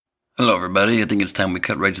Hello, everybody. I think it's time we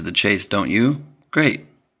cut right to the chase, don't you? Great.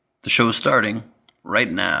 The show is starting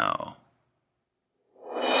right now.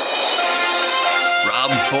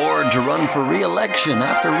 Rob Ford to run for re-election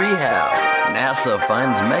after rehab. NASA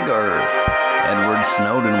finds Mega-Earth. Edward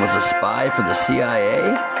Snowden was a spy for the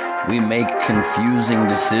CIA. We make confusing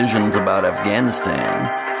decisions about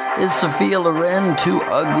Afghanistan. Is Sophia Loren too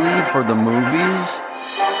ugly for the movies?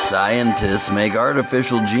 Scientists make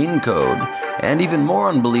artificial gene code. And even more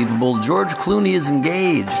unbelievable, George Clooney is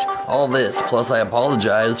engaged. All this, plus I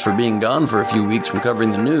apologize for being gone for a few weeks from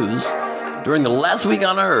covering the news during the last week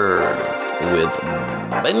on Earth with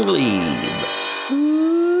Ben Glebe.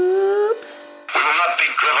 Oops. We will not be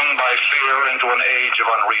driven by fear into an age of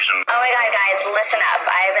unreason. Oh my god, guys, listen up.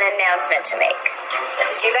 I have an announcement to make.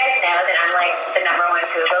 Did you guys know that I'm like the #1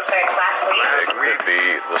 Google search last week? It could be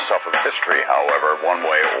the stuff of history, however, one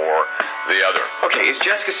way or the other. Okay, is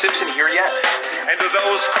Jessica Simpson here yet? And to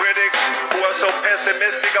those critics who are so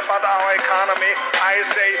pessimistic about our economy, I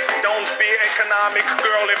say, don't be economic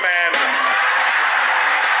girly man.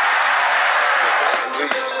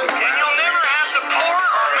 And you'll never have to pour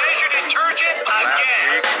or measure detergent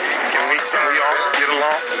again. Can we all get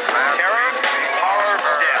along? Terror or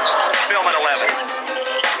death? Film at 11.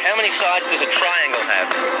 How many sides does a triangle have?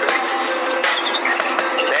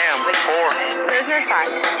 Damn, 4. There's no side.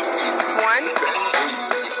 1.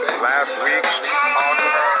 Last week on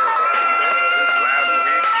Earth.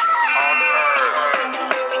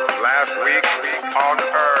 Last week on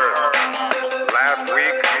Earth. Last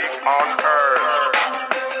week on Earth.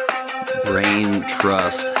 Brain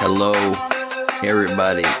Trust. Hello,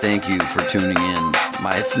 everybody. Thank you for tuning in.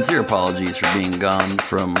 My sincere apologies for being gone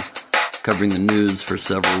from covering the news for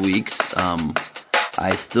several weeks.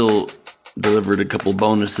 I still delivered a couple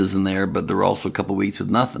bonuses in there, but there were also a couple weeks with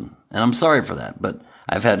nothing. And I'm sorry for that, but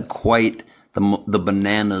I've had quite the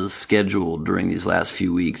bananas schedule during these last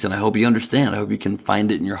few weeks, and I hope you understand. I hope you can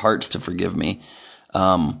find it in your hearts to forgive me.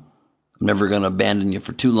 I'm never going to abandon you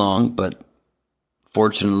for too long, but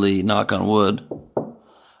fortunately, knock on wood,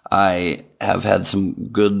 I have had some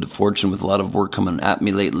good fortune with a lot of work coming at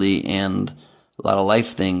me lately and a lot of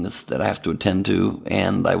life things that I have to attend to,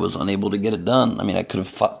 and I was unable to get it done. I mean, I could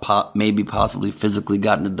have maybe possibly physically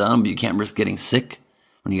gotten it done, but you can't risk getting sick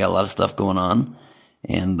when you got a lot of stuff going on.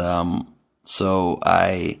 And so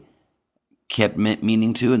I kept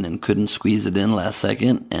meaning to and then couldn't squeeze it in last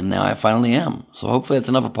second, and now I finally am. So hopefully that's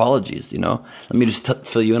enough apologies, you know. Let me just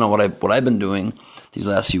fill you in on what I've been doing these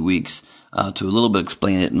last few weeks to a little bit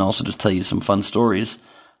explain it and also just tell you some fun stories.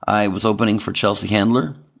 I was opening for Chelsea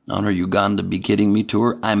Handler on her Uganda Be Kidding Me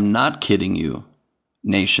tour. I'm not kidding you,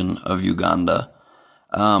 nation of Uganda.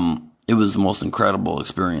 It was the most incredible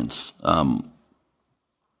experience. One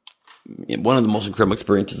of the most incredible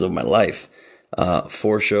experiences of my life.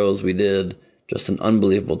 4 shows we did, just an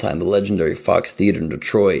unbelievable time. The legendary Fox Theater in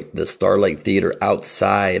Detroit, the Starlight Theater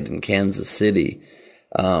outside in Kansas City,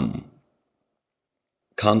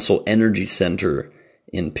 Consol Energy Center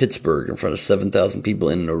in Pittsburgh in front of 7,000 people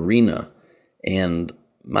in an arena, and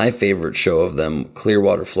my favorite show of them,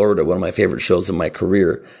 Clearwater, Florida, one of my favorite shows in my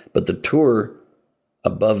career. But the tour,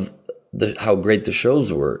 above how great the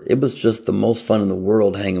shows were, it was just the most fun in the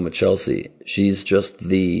world hanging with Chelsea. She's just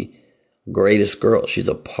the greatest girl. She's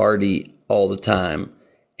a party all the time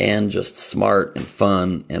and just smart and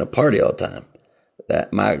fun and a party all the time.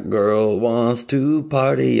 That My Girl Wants to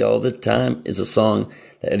Party All the Time is a song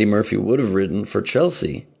that Eddie Murphy would have written for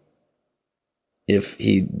Chelsea if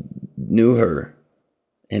he knew her.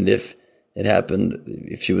 And if it happened,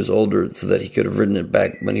 if she was older, so that he could have written it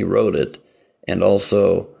back when he wrote it, and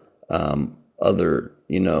also other,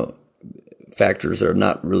 factors that are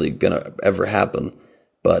not really going to ever happen.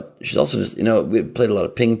 But she's also just, we played a lot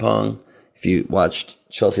of ping pong. If you watched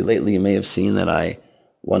Chelsea lately, you may have seen that I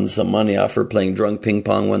won some money off her playing drunk ping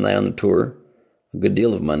pong one night on the tour. A good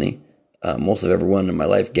deal of money. Most I've ever won in my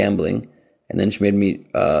life gambling. And then she made me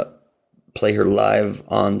play her live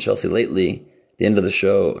on Chelsea lately the end of the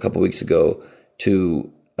show a couple weeks ago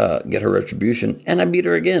to get her retribution, and I beat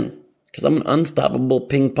her again because I'm an unstoppable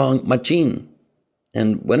ping pong machine.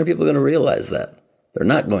 And when are people going to realize that? They're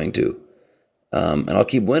not going to. And I'll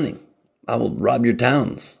keep winning. I will rob your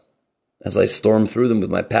towns as I storm through them with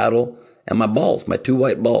my paddle and my balls, my 2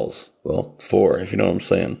 white balls. Well, 4, if you know what I'm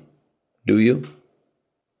saying. Do you?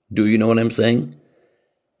 Do you know what I'm saying?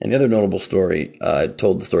 And the other notable story, I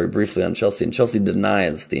told the story briefly on Chelsea, and Chelsea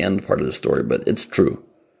denies the end part of the story, but it's true.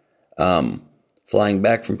 Flying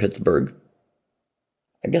back from Pittsburgh,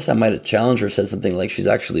 I guess I might have challenged her, said something like she's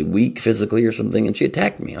actually weak physically or something, and she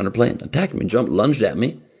attacked me on her plane. Attacked me, lunged at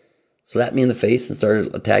me, slapped me in the face, and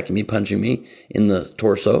started attacking me, punching me in the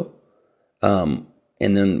torso. And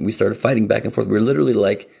then we started fighting back and forth. We were literally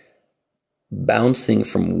like bouncing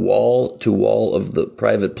from wall to wall of the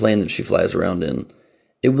private plane that she flies around in.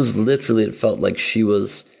 It was literally, it felt like she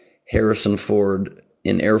was Harrison Ford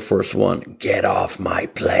in Air Force One. Get off my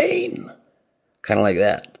plane. Kind of like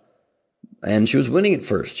that. And she was winning at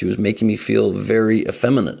first. She was making me feel very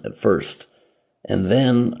effeminate at first. And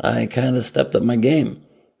then I kind of stepped up my game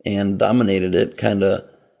and dominated it, kind of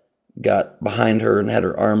got behind her and had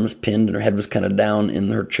her arms pinned and her head was kind of down in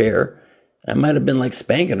her chair. I might have been like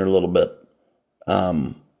spanking her a little bit.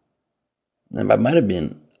 And I might have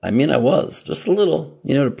been, I was just a little,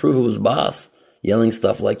 to prove it was boss, yelling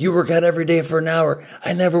stuff like, you work out every day for an hour.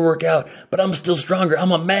 I never work out, but I'm still stronger.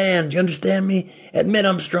 I'm a man. Do you understand me? Admit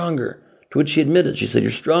I'm stronger. To which she admitted. She said,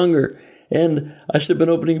 you're stronger and I should have been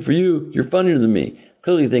opening for you. You're funnier than me.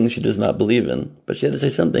 Clearly things she does not believe in, but she had to say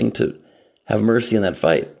something to have mercy in that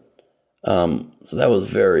fight. So that was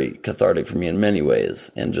very cathartic for me in many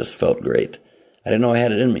ways and just felt great. I didn't know I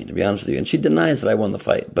had it in me, to be honest with you. And she denies that I won the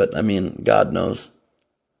fight, but God knows.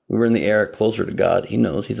 We were in the air closer to God. He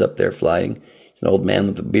knows. He's up there flying. He's an old man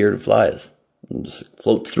with a beard who flies and just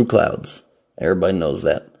floats through clouds. Everybody knows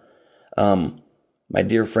that. My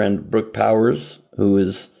dear friend Brooke Powers, who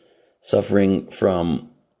is suffering from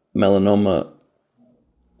melanoma,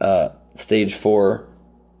 stage 4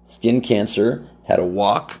 skin cancer, had a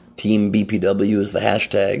walk. Team BPW is the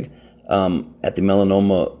hashtag at the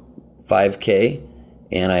melanoma 5K,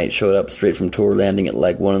 and I showed up straight from tour, landing at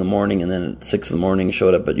like 1 a.m, and then at 6 a.m,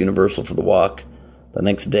 showed up at Universal for the walk the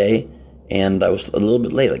next day, and I was a little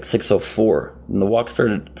bit late, like 6:04, and the walk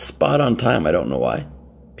started spot on time. I don't know why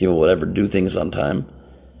people would ever do things on time,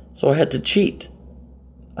 so I had to cheat.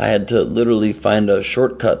 I had to literally find a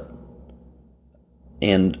shortcut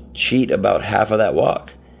and cheat about half of that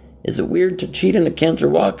walk. Is it weird to cheat in a cancer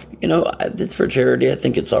walk? It's for charity. I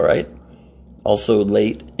think it's all right. Also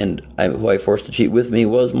late, and who I forced to cheat with me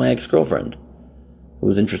was my ex-girlfriend. It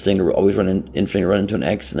was interesting to run into an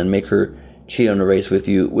ex and then make her cheat on a race with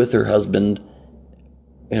you, with her husband,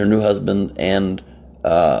 her new husband, and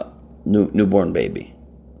newborn baby.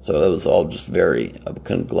 So that was all just a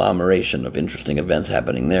conglomeration of interesting events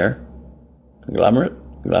happening there.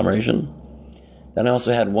 Conglomeration. Then I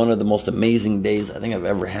also had one of the most amazing days I think I've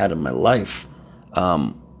ever had in my life,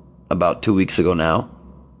 about 2 weeks ago now.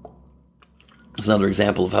 It's another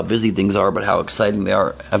example of how busy things are, but how exciting they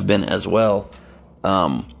have been as well.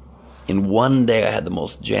 In one day, I had the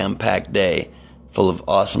most jam-packed day, full of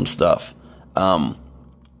awesome stuff.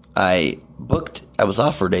 I was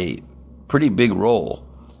offered a pretty big role,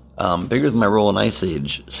 bigger than my role in Ice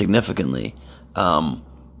Age, significantly,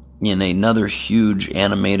 in another huge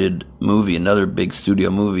animated movie, another big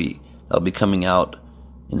studio movie that'll be coming out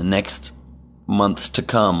in the next months to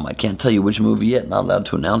come. I can't tell you which movie yet, not allowed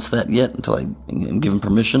to announce that yet until I am given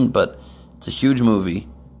permission, but it's a huge movie,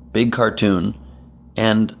 big cartoon,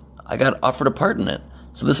 and I got offered a part in it.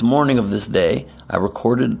 So this morning of this day, I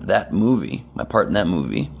recorded that movie, my part in that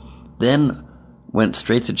movie, then went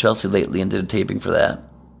straight to Chelsea Lately and did a taping for that.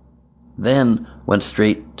 Then went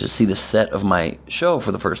straight to see the set of my show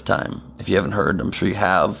for the first time. If you haven't heard, I'm sure you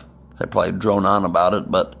have. I probably drone on about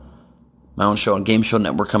it, but my own show on Game Show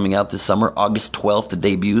Network coming out this summer, August 12th, it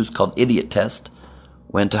debuts, called Idiot Test.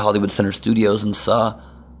 Went to Hollywood Center Studios and saw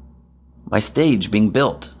my stage being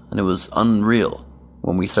built, and it was unreal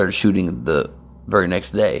when we started shooting the very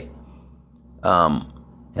next day. And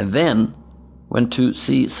then went to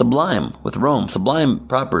see Sublime with Rome. Sublime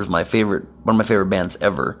proper is one of my favorite bands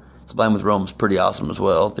ever. Sublime with Rome is pretty awesome as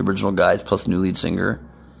well. The original guys plus new lead singer.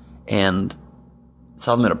 And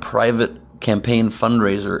saw them at a private campaign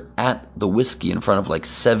fundraiser at the Whiskey in front of like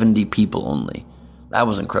 70 people only. That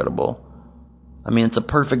was incredible. It's a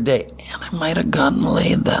perfect day. And I might have gotten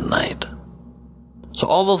laid that night. So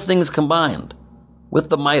all those things combined with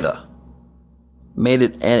the MITA made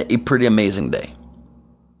it a pretty amazing day.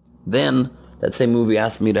 Then that same movie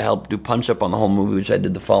asked me to help do punch-up on the whole movie, which I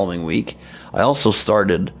did the following week. I also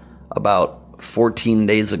started about 14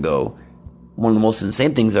 days ago, one of the most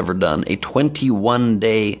insane things I've ever done, a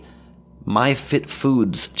 21-day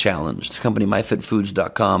MyFitFoods challenge. This company,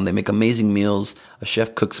 MyFitFoods.com, they make amazing meals. A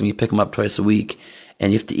chef cooks them. You pick them up twice a week.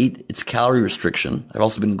 And you have to eat, it's calorie restriction. I've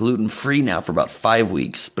also been gluten-free now for about 5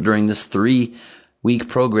 weeks. But during this 3-week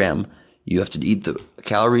program, you have to eat the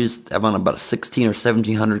calories. I'm on about a 1,600 or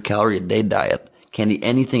 1,700 calorie a day diet. Can't eat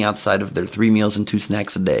anything outside of their 3 meals and 2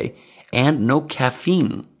 snacks a day. And no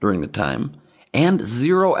caffeine during the time. And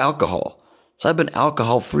 0 alcohol. So I've been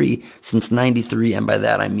alcohol-free since 93, and by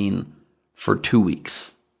that I mean for 2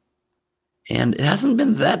 weeks. And it hasn't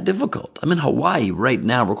been that difficult. I'm in Hawaii right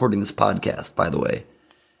now recording this podcast, by the way,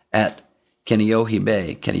 at Kaneohe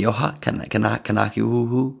Bay,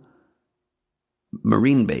 Kanakihuhu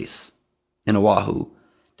Marine Base in Oahu.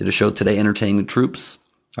 Did a show today entertaining the troops,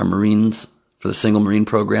 our Marines, for the single Marine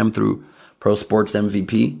program through Pro Sports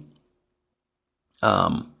MVP.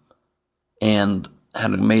 And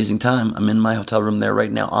had an amazing time. I'm in my hotel room there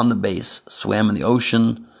right now on the base, swam in the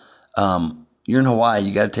ocean. You're in Hawaii,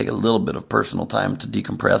 you got to take a little bit of personal time to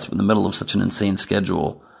decompress in the middle of such an insane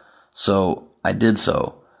schedule. So I did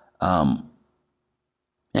so.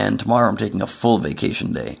 And tomorrow I'm taking a full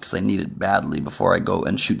vacation day because I need it badly before I go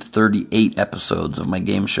and shoot 38 episodes of my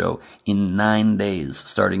game show in 9 days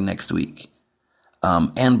starting next week.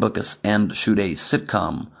 And book us and shoot a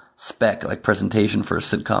sitcom spec, like presentation for a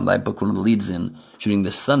sitcom that I booked one of the leads in, shooting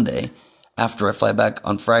this Sunday after I fly back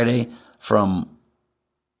on Friday from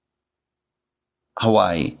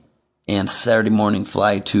Hawaii, and Saturday morning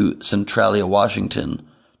fly to Centralia, Washington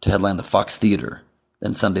to headline the Fox Theater.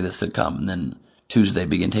 Then Sunday the sitcom, and then Tuesday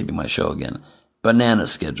begin taping my show again. Banana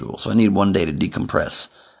schedule, so I need 1 day to decompress.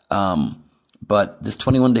 But this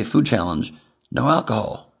 21-day food challenge, no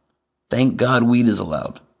alcohol. Thank God weed is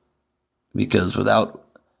allowed. Because without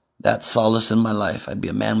that solace in my life, I'd be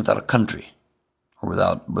a man without a country. Or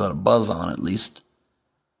without a buzz on, at least.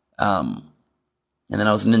 And then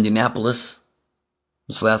I was in Indianapolis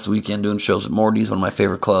this last weekend doing shows at Morty's, one of my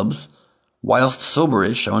favorite clubs. Whilst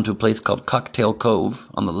soberish, I went to a place called Cocktail Cove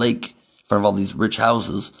on the lake in front of all these rich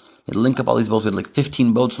houses. They link up all these boats. We had like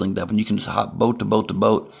 15 boats linked up, and you can just hop boat to boat to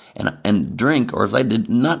boat and drink, or as I did,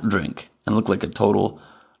 not drink, and look like a total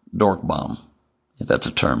dork bomb, if that's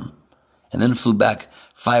a term. And then flew back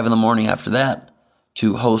 5 a.m. after that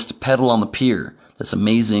to host Pedal on the Pier, this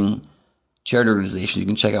amazing charity organization. You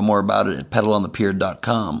can check out more about it at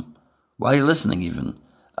pedalonthepier.com. While you're listening even,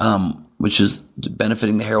 which is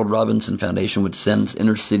benefiting the Harold Robinson Foundation, which sends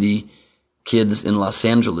inner city kids in Los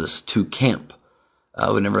Angeles to camp.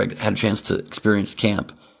 We never had a chance to experience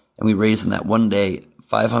camp. And we raised in that one day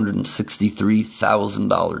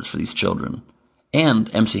 $563,000 for these children.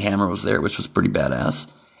 And MC Hammer was there, which was pretty badass.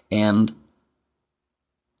 And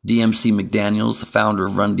DMC McDaniels, the founder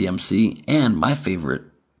of Run DMC, and my favorite,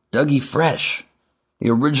 Dougie Fresh. The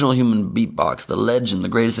original human beatbox, the legend, the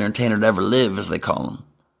greatest entertainer to ever live, as they call him.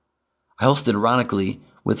 I hosted, ironically,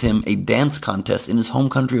 with him a dance contest in his home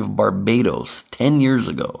country of Barbados 10 years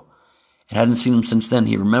ago. And hadn't seen him since then.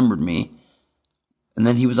 He remembered me. And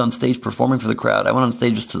then he was on stage performing for the crowd. I went on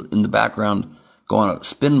stage just in the background, go on a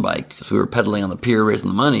spin bike, because we were pedaling on the pier raising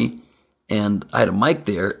the money. And I had a mic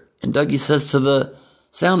there. And Dougie says to the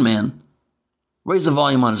sound man, raise the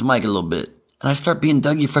volume on his mic a little bit. And I start being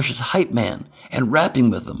Dougie Fresh's hype man and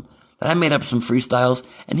rapping with him. Then I made up some freestyles,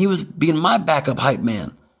 and he was being my backup hype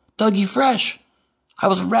man. Dougie Fresh. I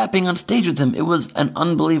was rapping on stage with him. It was an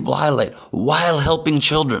unbelievable highlight while helping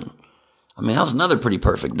children. I mean, that was another pretty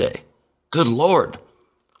perfect day. Good Lord.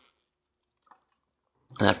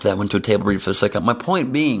 And after that, I went to a table read for the second. My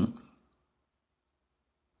point being,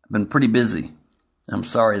 I've been pretty busy. I'm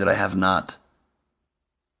sorry that I have not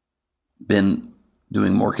been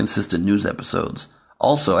doing more consistent news episodes.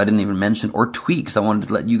 Also, I didn't even mention or tweet, because I wanted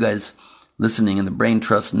to let you guys listening in the Brain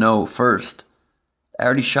Trust know first. I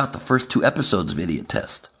already shot the first 2 episodes of Idiot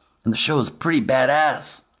Test, and the show is pretty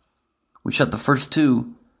badass. We shot the first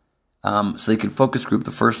 2, so they could focus group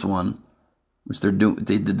the first one, which they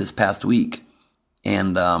did this past week,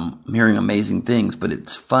 and I'm hearing amazing things, but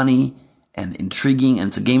it's funny and intriguing, and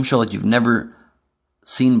it's a game show like you've never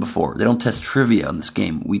seen before. They don't test trivia on this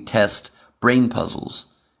game. We test brain puzzles.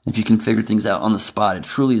 If you can figure things out on the spot, it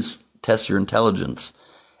truly is test your intelligence.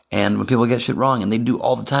 And when people get shit wrong, and they do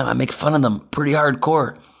all the time, I make fun of them pretty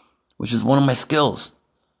hardcore, which is one of my skills.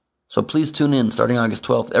 So please tune in starting August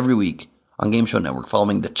 12th every week on Game Show Network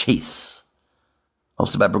following The Chase,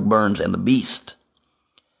 hosted by Brooke Burns and The Beast.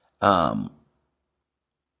 And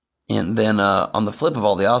then on the flip of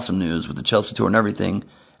all the awesome news with the Chelsea tour and everything,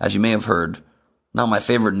 as you may have heard, not my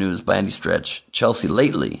favorite news by any stretch, Chelsea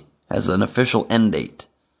lately has an official end date.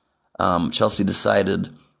 Chelsea decided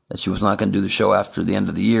that she was not going to do the show after the end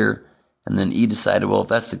of the year, and then E decided, well, if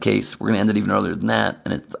that's the case, we're going to end it even earlier than that,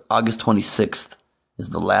 and it's August 26th is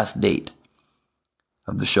the last date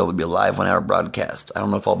of the show. There'll be a live 1-hour broadcast. I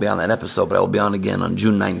don't know if I'll be on that episode, but I will be on again on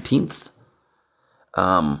June 19th.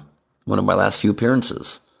 One of my last few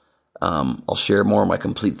appearances. I'll share more of my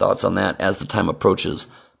complete thoughts on that as the time approaches,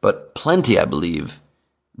 but plenty, I believe,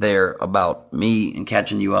 there about me and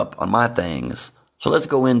catching you up on my things. So let's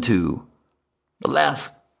go into the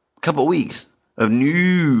last couple weeks of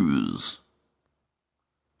news.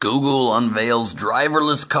 Google unveils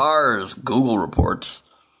driverless cars, Google reports.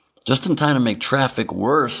 Just in time to make traffic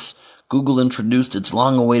worse, Google introduced its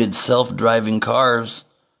long-awaited self-driving cars.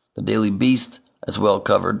 The Daily Beast as well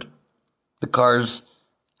covered. The cars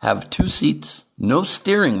have 2 seats, no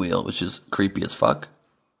steering wheel, which is creepy as fuck,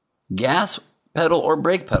 gas pedal or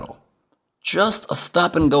brake pedal, just a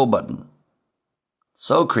stop-and-go button.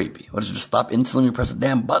 So creepy. What, does it just stop instantly when you press a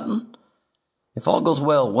damn button? If all goes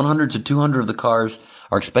well, 100 to 200 of the cars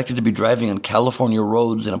are expected to be driving on California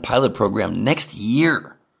roads in a pilot program next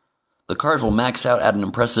year. The cars will max out at an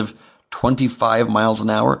impressive 25 miles an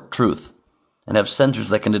hour, truth, and have sensors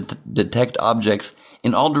that can detect objects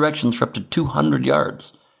in all directions for up to 200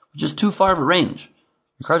 yards, which is too far of a range.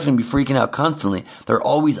 Your car's going to be freaking out constantly. There are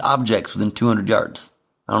always objects within 200 yards.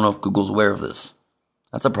 I don't know if Google's aware of this.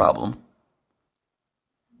 That's a problem.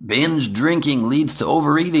 Binge drinking leads to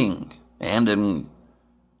overeating. And an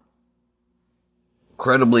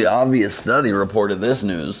incredibly obvious study reported this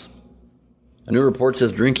news. A new report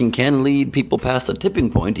says drinking can lead people past a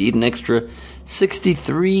tipping point to eat an extra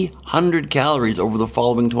 6,300 calories over the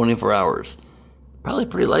following 24 hours. Probably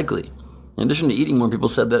pretty likely. In addition to eating more, people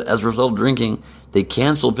said that as a result of drinking, they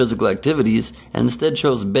canceled physical activities and instead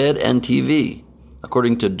chose bed and TV.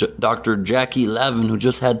 According to Dr. Jackie Lavin, who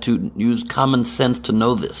just had to use common sense to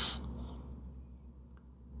know this.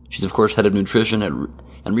 She's, of course, head of nutrition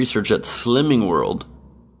and research at Slimming World.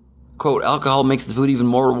 Quote, alcohol makes the food even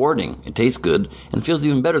more rewarding. It tastes good and feels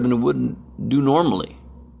even better than it would do normally.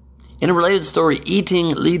 In a related story,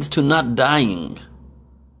 eating leads to not dying.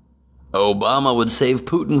 Obama would save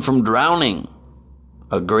Putin from drowning.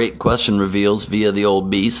 A great question reveals via the old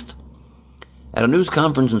beast. At a news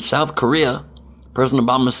conference in South Korea, President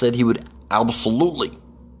Obama said he would absolutely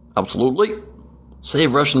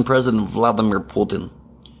save Russian President Vladimir Putin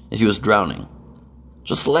if he was drowning.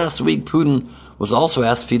 Just last week, Putin was also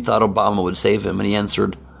asked if he thought Obama would save him, and he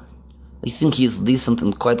answered, I think he's a decent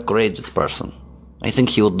and quite courageous person. I think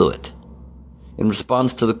he will do it. In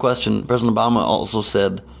response to the question, President Obama also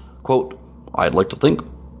said, quote, I'd like to think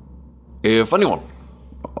if anyone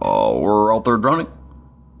were out there drowning,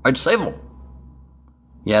 I'd save him.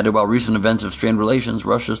 He added, while recent events have strained relations,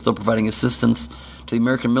 Russia is still providing assistance to the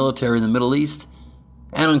American military in the Middle East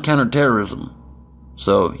and on counterterrorism.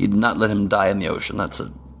 So he did not let him die in the ocean. That's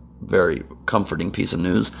a very comforting piece of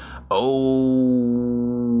news. Oregon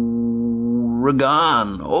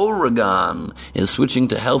is switching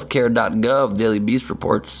to healthcare.gov, Daily Beast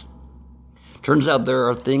reports. Turns out there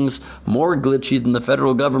are things more glitchy than the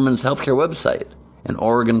federal government's healthcare website. An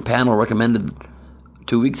Oregon panel recommended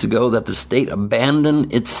 2 weeks ago that the state abandon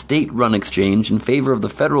its state-run exchange in favor of the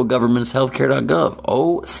federal government's healthcare.gov.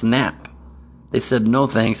 Oh, snap. They said, no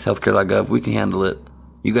thanks, healthcare.gov, we can handle it.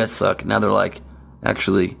 You guys suck. Now they're like,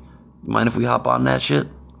 actually, mind if we hop on that shit?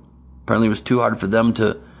 Apparently it was too hard for them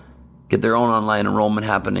to get their own online enrollment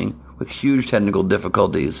happening with huge technical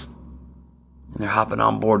difficulties. And they're hopping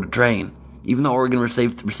on board the train. Even though Oregon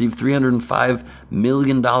received $305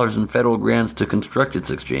 million in federal grants to construct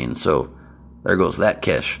its exchange. So there goes that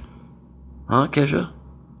cash. Huh, Kesha?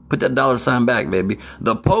 Put that $sign back, baby.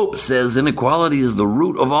 The Pope says inequality is the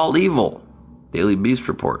root of all evil. Daily Beast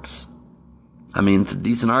reports. I mean, it's a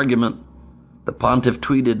decent argument. The pontiff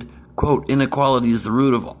tweeted, quote, inequality is the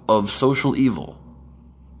root of social evil.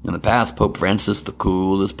 In the past, Pope Francis, the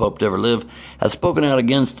coolest pope to ever live, has spoken out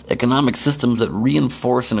against economic systems that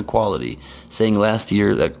reinforce inequality, saying last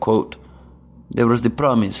year that, quote, there was the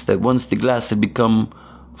promise that once the glass had become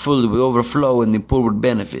full, it would overflow and the poor would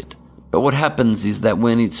benefit. But what happens is that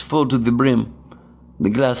when it's full to the brim, the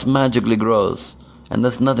glass magically grows, and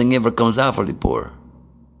thus nothing ever comes out for the poor.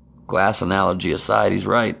 Glass analogy aside, he's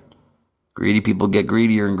right. Greedy people get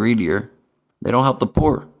greedier and greedier. They don't help the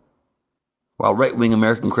poor. While right-wing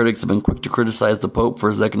American critics have been quick to criticize the Pope for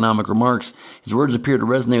his economic remarks, his words appear to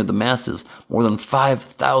resonate with the masses. More than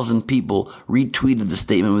 5,000 people retweeted the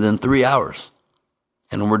statement within 3 hours.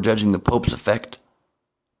 And when we're judging the Pope's effect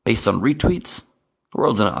based on retweets, the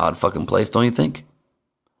world's in an odd fucking place, don't you think?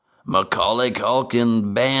 Macaulay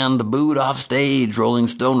Culkin banned, booed off stage, Rolling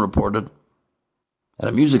Stone reported. At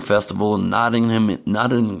a music festival in Nottingham,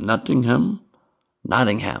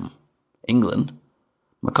 England,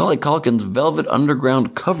 Macaulay Culkin's Velvet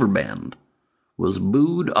Underground cover band was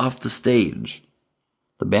booed off the stage.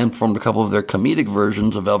 The band performed a couple of their comedic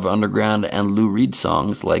versions of Velvet Underground and Lou Reed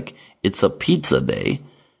songs like It's a Pizza Day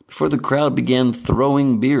before the crowd began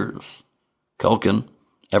throwing beers. Culkin,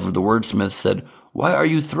 ever the wordsmith, said, "Why are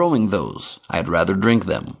you throwing those? I'd rather drink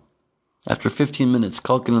them." After 15 minutes,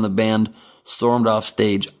 Culkin and the band stormed off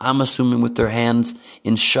stage, I'm assuming with their hands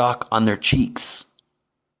in shock on their cheeks.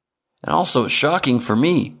 And also, shocking for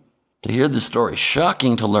me to hear this story.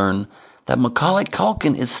 Shocking to learn that Macaulay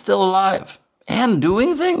Culkin is still alive and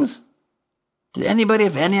doing things. Did anybody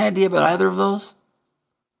have any idea about either of those?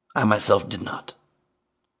 I myself did not.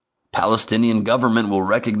 Palestinian government will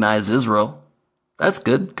recognize Israel. That's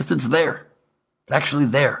good, because it's there. It's actually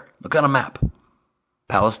there. Look on a map.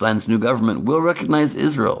 Palestine's new government will recognize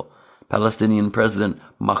Israel, Palestinian President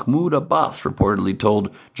Mahmoud Abbas reportedly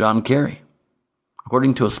told John Kerry.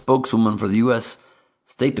 According to a spokeswoman for the U.S.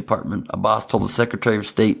 State Department, Abbas told the Secretary of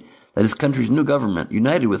State that his country's new government,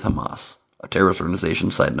 united with Hamas, a terrorist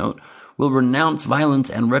organization, side note, will renounce violence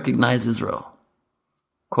and recognize Israel.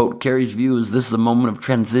 Quote, Kerry's view is this is a moment of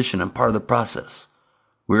transition and part of the process.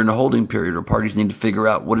 We're in a holding period where parties need to figure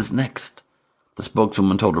out what is next. The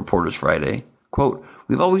spokeswoman told reporters Friday, quote,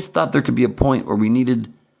 we've always thought there could be a point where we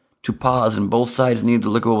needed to pause and both sides needed to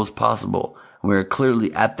look at what was possible, and we are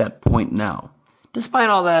clearly at that point now. Despite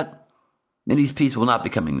all that, Mideast peace will not be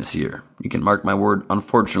coming this year. You can mark my word,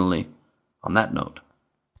 unfortunately, on that note.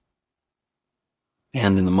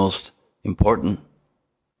 And in the most important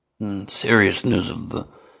and serious news of the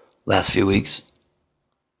last few weeks,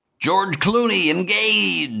 George Clooney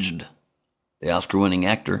engaged. The Oscar-winning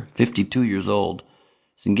actor, 52 years old,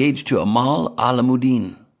 is engaged to Amal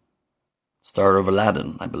Alamuddin, star of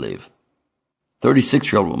Aladdin, I believe.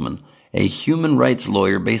 36-year-old woman, a human rights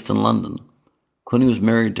lawyer based in London. Clooney was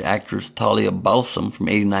married to actress Talia Balsam from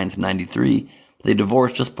 89 to 93, but they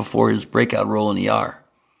divorced just before his breakout role in ER.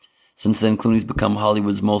 Since then, Clooney's become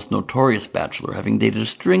Hollywood's most notorious bachelor, having dated a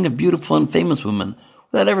string of beautiful and famous women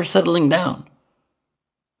without ever settling down.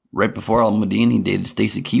 Right before Alamuddin, he dated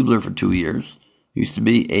Stacy Keibler for 2 years, who used to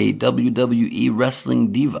be a WWE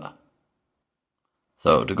wrestling diva.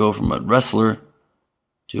 So, to go from a wrestler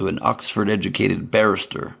to an Oxford-educated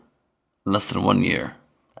barrister in less than 1 year,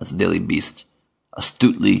 as the Daily Beast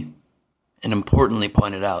astutely and importantly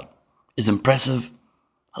pointed out, is impressive,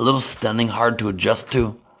 a little stunning, hard to adjust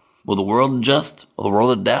to. Will the world adjust? Will the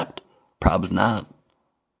world adapt? Probably not.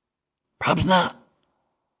 Probably not.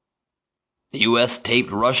 The U.S.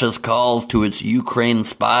 taped Russia's calls to its Ukraine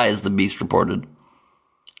spies, the Beast reported.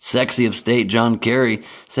 Sexy of State John Kerry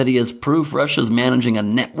said he has proof Russia's managing a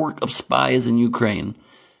network of spies in Ukraine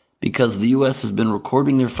because the U.S. has been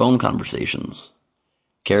recording their phone conversations.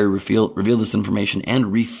 Kerry revealed this information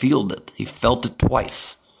and refilled it. He felt it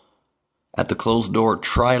twice at the closed-door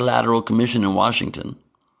Trilateral Commission in Washington,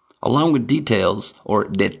 along with details, or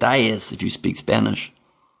detalles if you speak Spanish,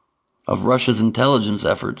 of Russia's intelligence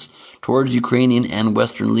efforts towards Ukrainian and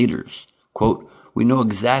Western leaders. Quote, we know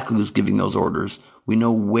exactly who's giving those orders. We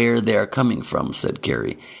know where they are coming from, said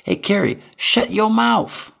Kerry. Hey, Kerry, shut your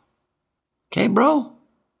mouth. Okay, bro?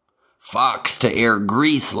 Fox to air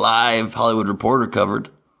Grease live, Hollywood Reporter covered.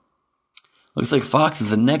 Looks like Fox is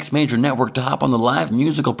the next major network to hop on the live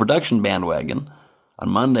musical production bandwagon, on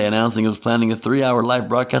Monday announcing it was planning a 3-hour live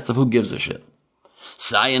broadcast of Who Gives a Shit.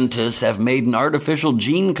 Scientists have made an artificial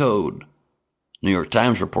gene code. New York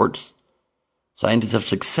Times reports. Scientists have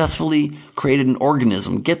successfully created an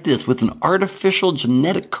organism, get this, with an artificial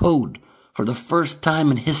genetic code for the first time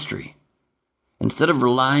in history. Instead of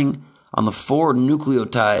relying on the 4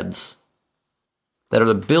 nucleotides that are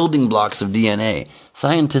the building blocks of DNA,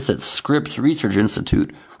 scientists at Scripps Research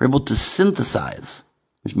Institute were able to synthesize,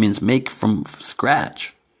 which means make from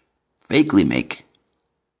scratch, fakely make,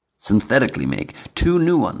 synthetically make, 2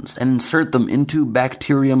 new ones and insert them into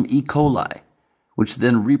Bacterium E. coli, which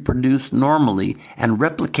then reproduced normally and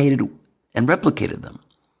replicated them.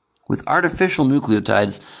 With artificial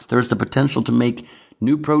nucleotides, there is the potential to make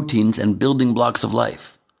new proteins and building blocks of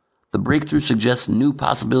life. The breakthrough suggests new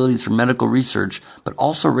possibilities for medical research, but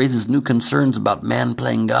also raises new concerns about man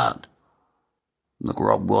playing God. Look,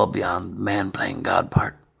 we're well beyond man playing God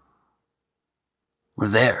part. We're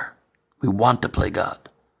there. We want to play God.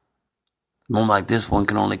 A moment like this, one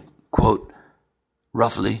can only quote,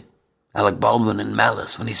 roughly, Alec Baldwin in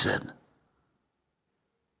Malice when he said,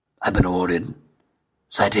 I've been awarded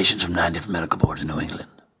citations from 9 different medical boards in New England,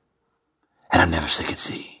 and I'm never sick at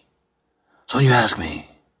sea. So when you ask me,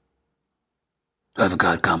 do I have a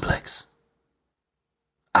God complex?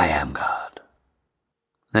 I am God.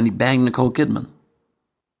 Then he banged Nicole Kidman.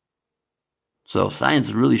 So science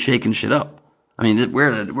is really shaking shit up. I mean,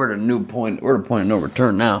 we're at a new point. We're at a point of no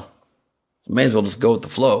return now. So may as well just go with the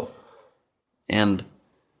flow. And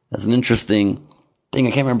that's an interesting thing.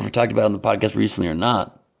 I can't remember if we talked about it on the podcast recently or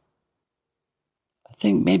not. I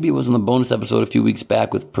think maybe it was in the bonus episode a few weeks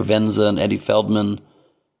back with Provenza and Eddie Feldman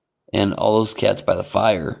and all those cats by the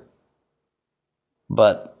fire.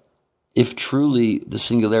 But if truly the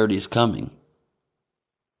singularity is coming,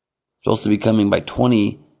 it's supposed to be coming by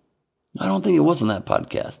 20. I don't think it was on that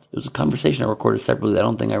podcast. It was a conversation I recorded separately that I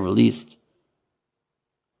don't think I released.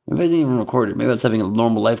 Maybe I didn't even record it. Maybe I was having a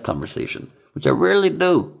normal life conversation which I rarely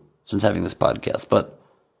do since having this podcast, but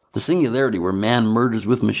the singularity where man merges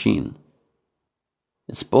with machine.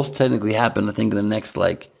 It's supposed to technically happen, I think, in the next,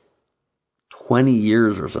 20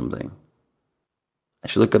 years or something. I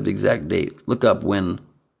should look up the exact date. Look up when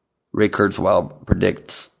Ray Kurzweil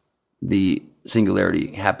predicts the singularity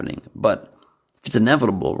happening. But if it's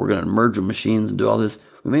inevitable, we're going to merge with machines and do all this,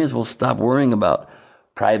 we may as well stop worrying about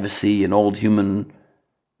privacy and old human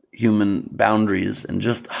boundaries and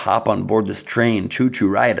just hop on board this train, choo-choo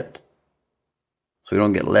ride it. So we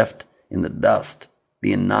don't get left in the dust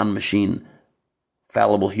being non-machine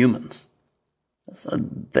fallible humans. That's a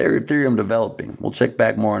theory I'm developing. We'll check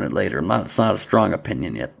back more on it later. It's not a strong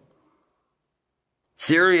opinion yet.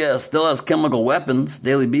 Syria still has chemical weapons,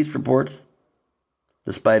 Daily Beast reports.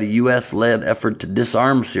 Despite a U.S.-led effort to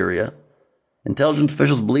disarm Syria, intelligence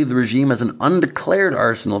officials believe the regime has an undeclared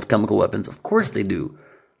arsenal of chemical weapons. Of course they do.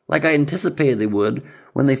 Like I anticipated they would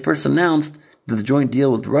when they first announced the joint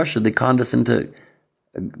deal with Russia. They conned us into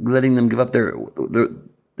letting them give up their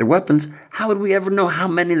weapons. How would we ever know how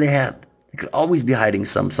many they had? They could always be hiding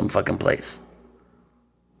some fucking place.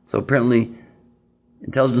 So apparently,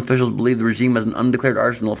 intelligence officials believe the regime has an undeclared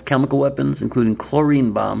arsenal of chemical weapons, including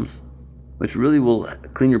chlorine bombs, which really will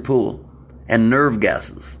clean your pool, and nerve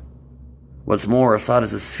gases. What's more, Assad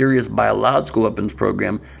has a serious biological weapons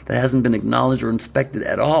program that hasn't been acknowledged or inspected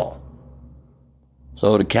at all.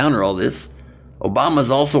 So to counter all this, Obama is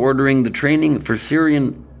also ordering the training for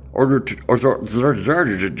Syrian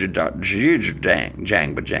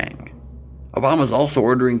Obama is also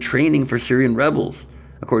ordering training for Syrian rebels,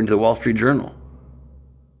 according to the Wall Street Journal.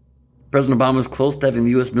 President Obama is close to having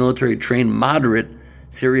the U.S. military train moderate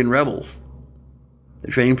Syrian rebels. The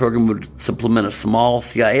training program would supplement a small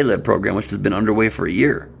CIA-led program which has been underway for a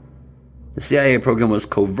year. The CIA program was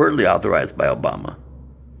covertly authorized by Obama,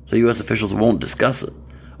 so U.S. officials won't discuss it.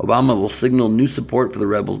 Obama will signal new support for the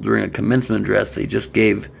rebels during a commencement address that he just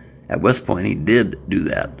gave at West Point. He did do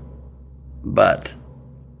that. But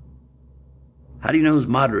how do you know who's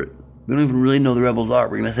moderate? We don't even really know who the rebels are.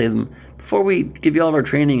 We're going to say to them, before we give you all of our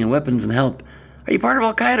training and weapons and help, are you part of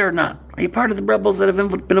Al-Qaeda or not? Are you part of the rebels that have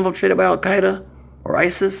been infiltrated by Al-Qaeda or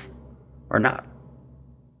ISIS or not?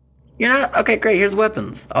 You're not? Okay, great. Here's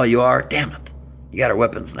weapons. Oh, you are? Damn it. You got our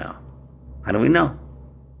weapons now. How do we know?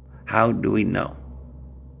 How do we know?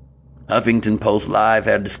 Huffington Post Live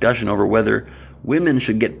had a discussion over whether women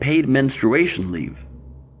should get paid menstruation leave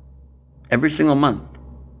every single month,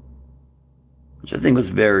 which I think was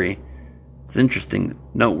it's an interesting,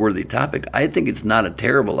 noteworthy topic. I think it's not a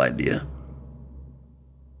terrible idea.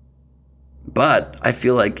 But I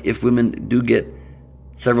feel like if women do get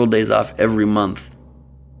several days off every month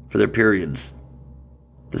for their periods,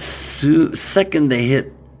 the second they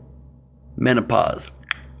hit menopause,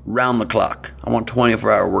 round the clock, I want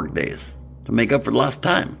 24-hour work days to make up for lost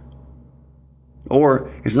time.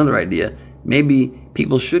 Or, here's another idea, maybe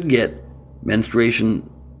people should get menstruation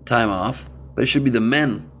time off, but it should be the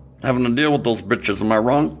men having to deal with those bitches. Am I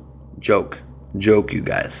wrong? Joke, you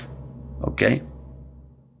guys. Okay?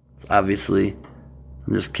 Obviously,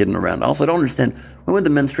 I'm just kidding around. Also, I don't understand, when would the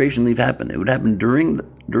menstruation leave happen? It would happen during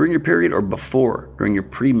your period or before, during your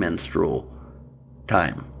premenstrual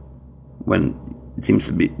time, when it seems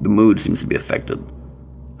to be, the mood seems to be affected.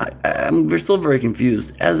 We're still very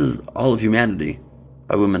confused, as is all of humanity,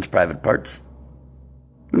 by women's private parts.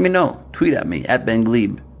 Let me know. Tweet at me, at Ben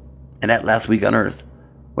Glebe, and at Last Week on Earth,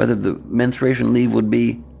 whether the menstruation leave would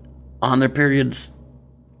be on their periods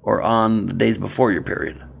or on the days before your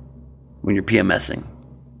period, when you're PMSing.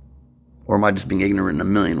 Or am I just being ignorant in a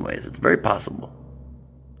million ways? It's very possible.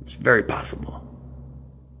 It's very possible.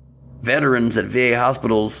 Veterans at VA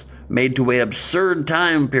hospitals made to wait absurd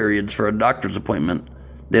time periods for a doctor's appointment,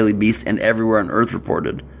 Daily Beast and Everywhere on Earth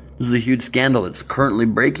reported. This is a huge scandal that's currently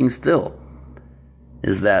breaking still,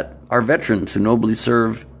 is that our veterans who nobly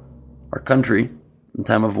serve our country in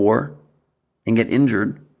time of war and get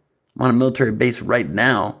injured on a military base right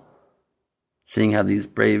now, seeing how these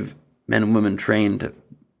brave men and women train to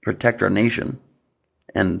protect our nation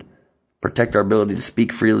and protect our ability to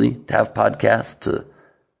speak freely, to have podcasts, to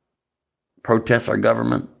protest our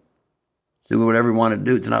government, to do whatever we want to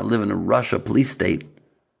do, to not live in a Russia police state.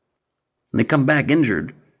 And they come back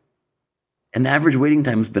injured. And the average waiting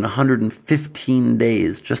time has been 115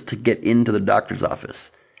 days just to get into the doctor's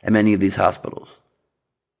office at many of these hospitals.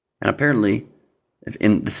 And apparently,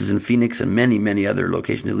 this is in Phoenix and many, many other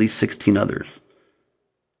locations, at least 16 others.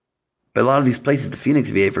 But a lot of these places, the Phoenix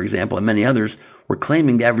VA, for example, and many others, were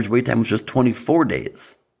claiming the average wait time was just 24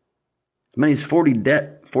 days. As many as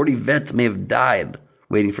 40 vets may have died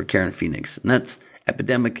waiting for care in Phoenix. And that's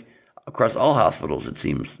epidemic across all hospitals, it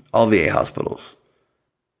seems, all VA hospitals.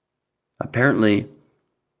 Apparently,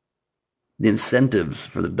 the incentives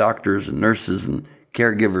for the doctors and nurses and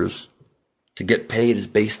caregivers to get paid is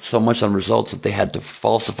based so much on results that they had to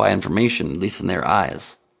falsify information, at least in their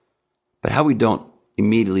eyes. But how we don't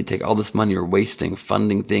immediately take all this money we're wasting,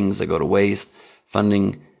 funding things that go to waste,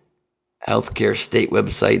 funding healthcare state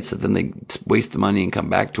websites that then they waste the money and come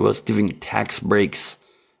back to us, giving tax breaks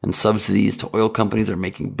and subsidies to oil companies that are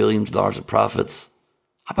making billions of dollars of profits.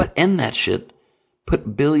 How about end that shit?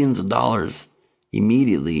 Put billions of dollars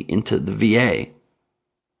immediately into the VA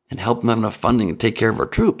and help them have enough funding to take care of our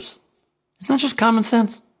troops. Isn't that just common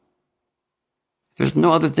sense? If there's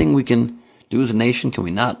no other thing we can do as a nation, can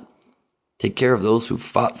we not take care of those who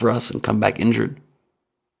fought for us and come back injured?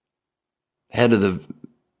 Head of the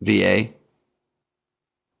VA,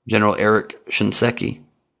 General Eric Shinseki,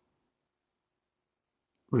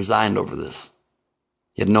 resigned over this.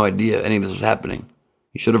 He had no idea any of this was happening.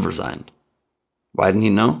 He should have resigned. Why didn't he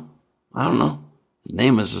know? I don't know. His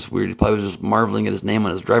name is just weird. He probably was just marveling at his name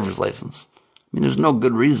on his driver's license. I mean, there's no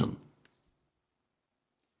good reason.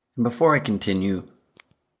 And before I continue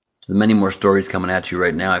to the many more stories coming at you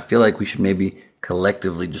right now, I feel like we should maybe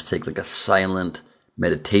collectively just take like a silent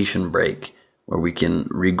meditation break where we can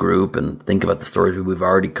regroup and think about the stories we've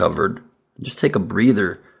already covered. Just take a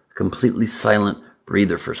breather, a completely silent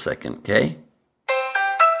breather for a second, okay?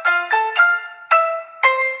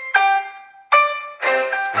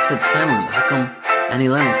 I said silent. How come Annie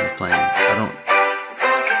Lennox is playing? I don't...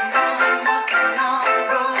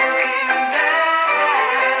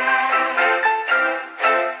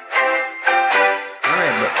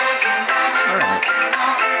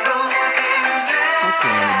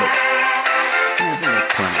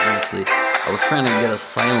 I was trying to get a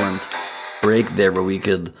silent break there where we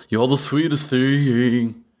could, you're the sweetest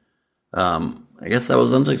thing. I guess that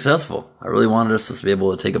was unsuccessful. I really wanted us to be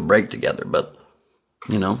able to take a break together, but,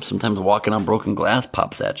 you know, sometimes walking on broken glass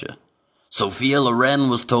pops at you. Sophia Loren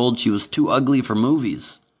was told she was too ugly for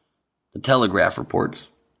movies. The Telegraph reports.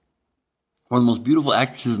 One of the most beautiful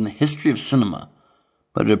actresses in the history of cinema,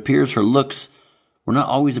 but it appears her looks were not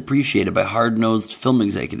always appreciated by hard-nosed film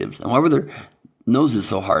executives. And why were their noses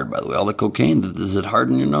so hard, by the way? All the cocaine, does it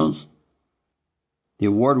harden your nose? The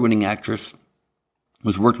award-winning actress,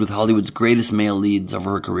 who's worked with Hollywood's greatest male leads over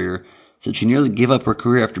her career, said she nearly gave up her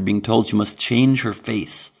career after being told she must change her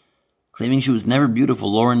face. Claiming she was never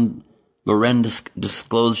beautiful, Loren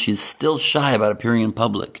disclosed she's still shy about appearing in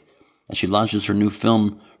public as she launches her new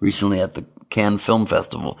film recently at the Cannes Film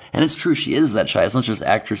Festival. And it's true, she is that shy. It's not just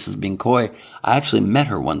actresses being coy. I actually met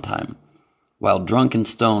her one time while drunk and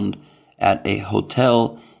stoned at a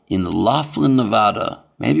hotel in Laughlin, Nevada.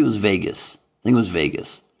 Maybe it was Vegas. I think it was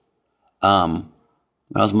Vegas. When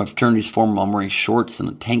I was in my fraternity's formal, I'm wearing shorts and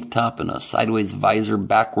a tank top and a sideways visor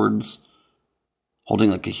backwards,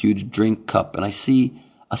 holding like a huge drink cup. And I see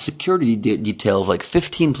a security detail of like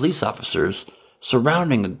 15 police officers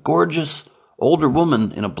surrounding a gorgeous older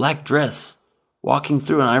woman in a black dress walking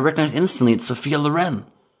through. And I recognize instantly it's Sophia Loren.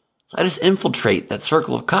 So I just infiltrate that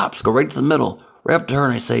circle of cops, go right to the middle, right up to her,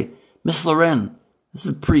 and I say, Miss Loren, this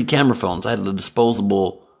is pre-camera phones. I had a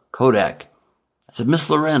disposable Kodak. I said, Miss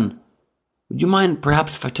Loren, would you mind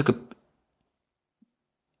perhaps if I took a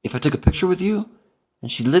picture with you? And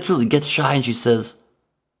she literally gets shy and she says,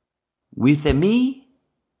 with me?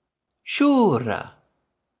 Sure.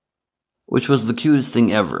 Which was the cutest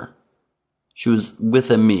thing ever. She was with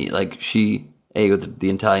me, like she, A, with the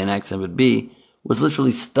Italian accent, but B, was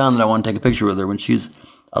literally stunned that I wanted to take a picture with her when she's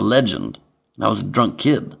a legend. And I was a drunk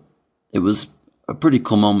kid. It was a pretty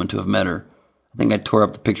cool moment to have met her. I think I tore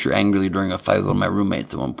up the picture angrily during a fight with one of my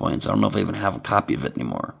roommates at one point, so I don't know if I even have a copy of it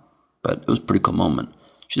anymore. But it was a pretty cool moment.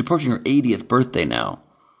 She's approaching her 80th birthday now.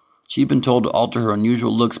 She'd been told to alter her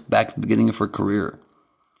unusual looks back at the beginning of her career.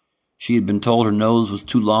 She had been told her nose was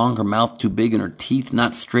too long, her mouth too big, and her teeth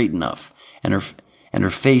not straight enough, and her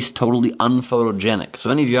face totally unphotogenic. So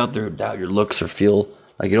any of you out there who doubt your looks or feel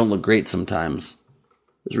like you don't look great sometimes,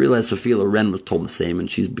 just realize Sophia Loren was told the same, and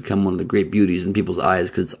she's become one of the great beauties in people's eyes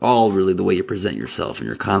because it's all really the way you present yourself and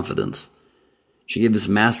your confidence. She gave this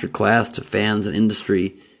master class to fans and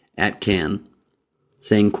industry at Cannes,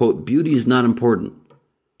 saying, quote, beauty is not important.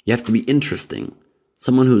 You have to be interesting,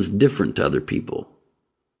 someone who is different to other people.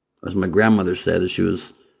 As my grandmother said as she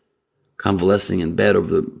was convalescing in bed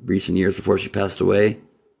over the recent years before she passed away,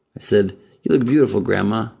 I said, you look beautiful,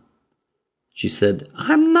 Grandma. She said,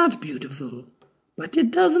 I'm not beautiful, but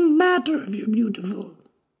it doesn't matter if you're beautiful.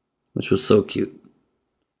 Which was so cute.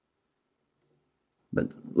 But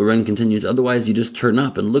Loren continues, otherwise you just turn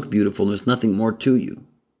up and look beautiful and there's nothing more to you.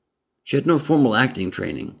 She had no formal acting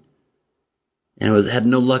training. and had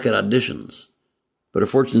no luck at auditions. But her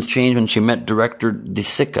fortunes changed when she met director De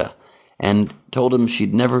Sica and told him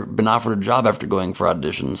she'd never been offered a job after going for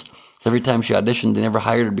auditions. So every time she auditioned, they never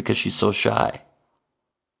hired her because she's so shy.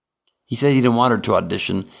 He said he didn't want her to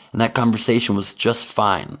audition, and that conversation was just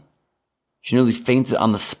fine. She nearly fainted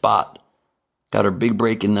on the spot. Got her big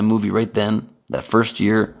break in the movie right then, that first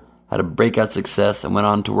year, had a breakout success, and went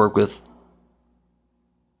on to work with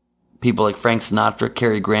people like Frank Sinatra,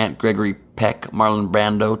 Cary Grant, Gregory Peck, Marlon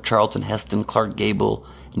Brando, Charlton Heston, Clark Gable,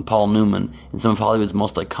 and Paul Newman in some of Hollywood's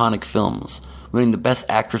most iconic films, winning the Best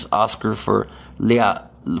Actress Oscar for La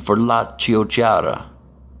Chiocciara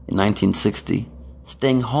in 1960,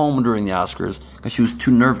 staying home during the Oscars because she was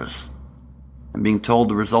too nervous, and being told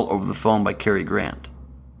the result over the phone by Cary Grant.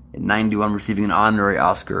 In 91, receiving an honorary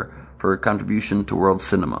Oscar for her contribution to world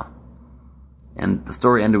cinema. And the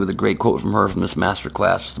story ended with a great quote from her from this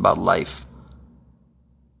masterclass just about life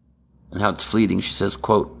and how it's fleeting. She says,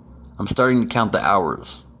 quote, "I'm starting to count the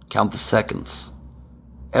hours, count the seconds.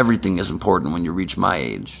 Everything is important when you reach my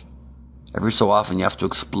age. Every so often you have to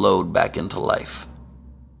explode back into life."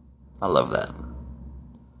 I love that.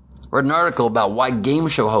 I read an article about why game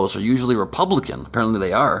show hosts are usually Republican. Apparently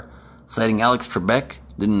they are. Citing Alex Trebek,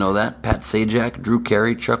 didn't know that, Pat Sajak, Drew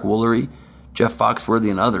Carey, Chuck Woolery, Jeff Foxworthy,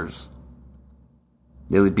 and others.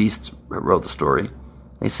 Daily Beast wrote the story.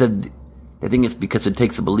 They said they think it's because it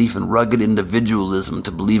takes a belief in rugged individualism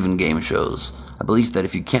to believe in game shows. A belief that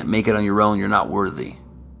if you can't make it on your own, you're not worthy.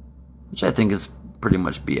 Which I think is pretty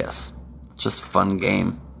much BS. It's just a fun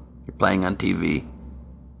game. You're playing on TV.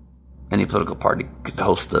 Any political party could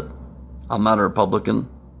host it. I'm not a Republican.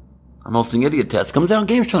 I'm hosting Idiot Test. Comes out on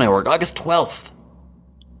Game Show Network, August 12th.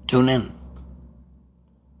 Tune in.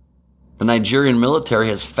 The Nigerian military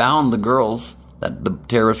has found the girls that the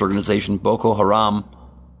terrorist organization Boko Haram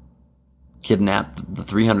kidnapped, the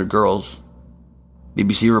 300 girls.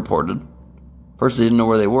 BBC reported. First they didn't know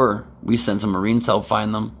where they were. We sent some Marines to help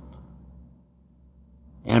find them.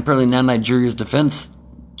 And apparently now Nigeria's defense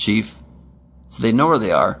chief said they know where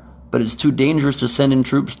they are, but it's too dangerous to send in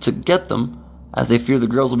troops to get them, as they fear the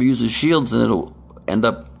girls will be used as shields and it'll end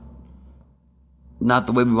up not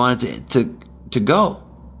the way we want it to go.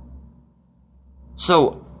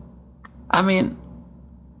 So, I mean,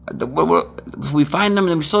 if we find them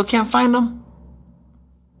and we still can't find them,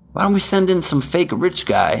 why don't we send in some fake rich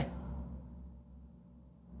guy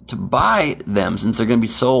to buy them, since they're going to be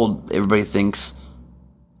sold, everybody thinks,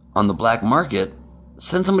 on the black market.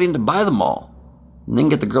 Send somebody in to buy them all, and then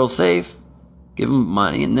get the girls safe, give them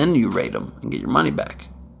money, and then you raid them and get your money back.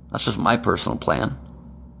 That's just my personal plan.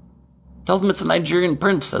 Tell them it's a Nigerian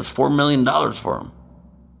prince that has $4 million for them.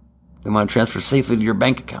 They want to transfer safely to your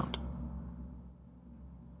bank account.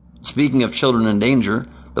 Speaking of children in danger,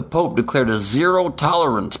 the Pope declared a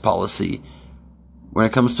zero-tolerance policy when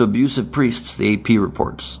it comes to abusive priests, the AP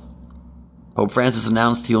reports. Pope Francis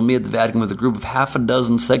announced he will meet at the Vatican with a group of half a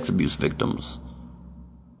dozen sex abuse victims,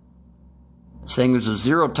 saying there's a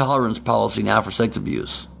zero-tolerance policy now for sex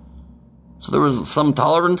abuse. So there was some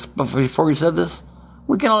tolerance before he said this?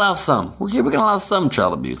 We can allow some. We can allow some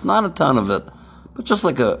child abuse. Not a ton of it, but just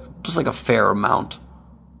like a fair amount.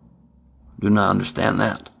 Do not understand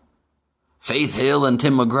that. Faith Hill and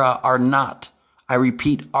Tim McGraw are not, I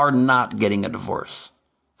repeat, are not getting a divorce.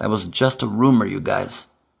 That was just a rumor, you guys.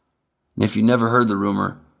 And if you never heard the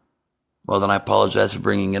rumor, well, then I apologize for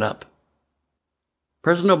bringing it up.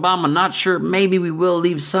 President Obama, not sure, maybe we will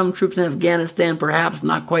leave some troops in Afghanistan, perhaps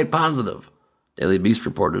not quite positive, Daily Beast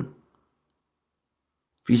reported.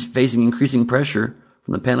 He's facing increasing pressure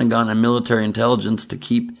from the Pentagon and military intelligence to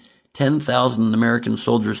keep 10,000 American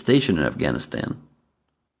soldiers stationed in Afghanistan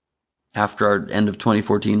after our end of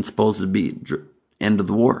 2014 supposed to be end of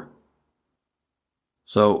the war.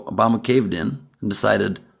 So Obama caved in and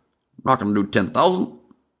decided, I'm not going to do 10,000.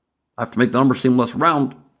 I have to make the number seem less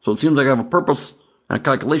round, so it seems like I have a purpose and a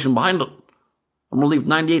calculation behind it. I'm going to leave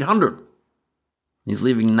 9,800. He's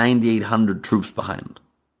leaving 9,800 troops behind.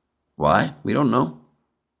 Why? We don't know.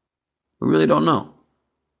 We really don't know.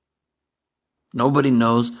 Nobody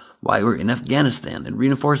knows why we're in Afghanistan. It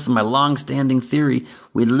reinforces my long-standing theory.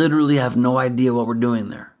 We literally have no idea what we're doing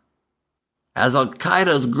there, as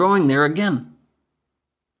Al-Qaeda is growing there again.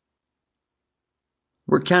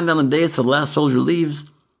 We're counting down the days till the last soldier leaves.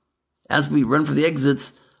 As we run for the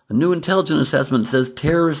exits, a new intelligence assessment says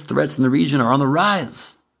terrorist threats in the region are on the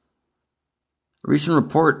rise. A recent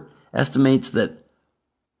report estimates that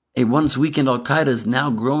a once weakened Al-Qaeda is now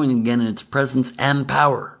growing again in its presence and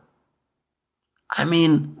power. I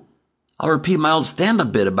mean, I'll repeat my old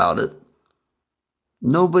stand-up bit about it.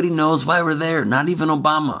 Nobody knows why we're there, not even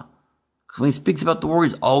Obama. Because when he speaks about the war,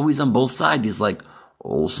 he's always on both sides. He's like,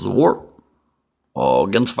 oh, this is a war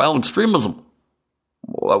against violent extremism.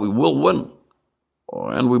 That we will win.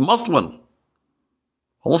 And we must win.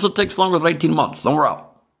 Unless it takes longer than 18 months, then we're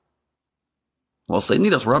out. Unless they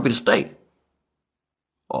need us, we're happy to stay.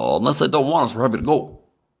 Unless they don't want us, we're happy to go.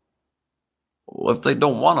 If they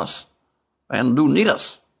don't want us and do need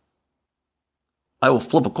us, I will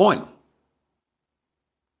flip a coin.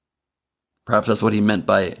 Perhaps that's what he meant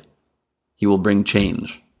by he will bring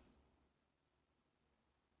change.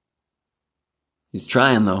 He's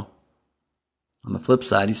trying, though. On the flip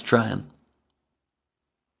side, he's trying.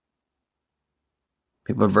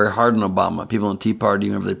 People are very hard on Obama. People in Tea Party,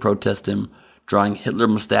 whenever they protest him, drawing Hitler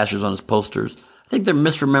mustaches on his posters. I think they're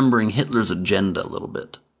misremembering Hitler's agenda a little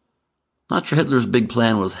bit. Not sure Hitler's big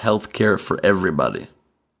plan was health care for everybody. I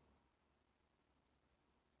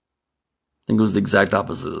think it was the exact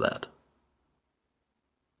opposite of that.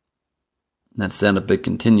 That stand-up bit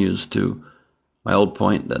continues to my old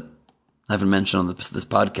point that I haven't mentioned on this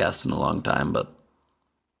podcast in a long time, but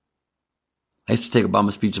I used to take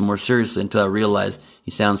Obama's speeches more seriously until I realized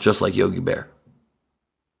he sounds just like Yogi Bear.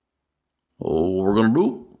 Oh, what we're going to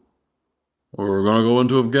do? We're going to go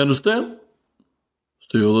into Afghanistan,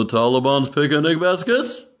 steal the Taliban's pick-and-egg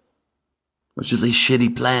baskets, which is a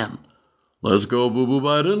shitty plan. Let's go, boo-boo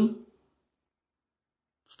Biden.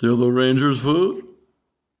 Steal the Rangers' food.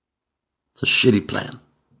 It's a shitty plan.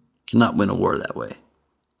 Cannot win a war that way.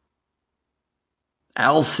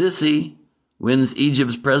 Al-Sisi wins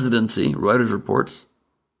Egypt's presidency, Reuters reports.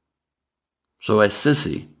 So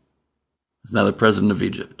Sisi is now the president of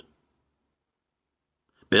Egypt.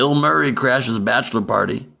 Bill Murray crashes bachelor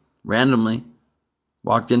party randomly.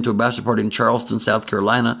 Walked into a bachelor party in Charleston, South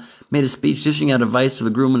Carolina. Made a speech dishing out advice to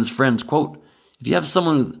the groom and his friends. Quote, if you have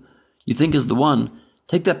someone you think is the one,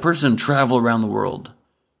 take that person and travel around the world.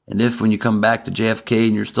 And if, when you come back to JFK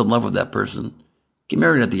and you're still in love with that person, get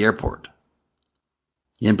married at the airport.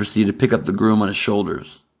 He then proceeded to pick up the groom on his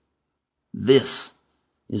shoulders. This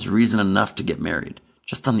is reason enough to get married,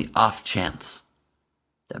 just on the off chance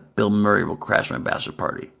that Bill Murray will crash my bachelor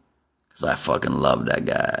party. Because I fucking love that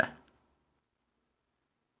guy.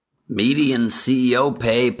 Median CEO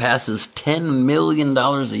pay passes $10 million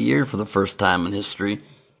a year for the first time in history,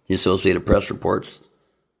 the Associated Press reports.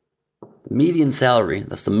 The median salary,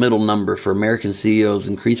 that's the middle number for American CEOs,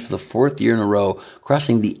 increased for the fourth year in a row,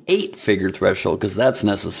 crossing the 8-figure threshold, because that's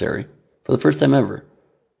necessary, for the first time ever.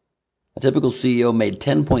 A typical CEO made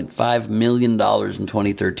 $10.5 million in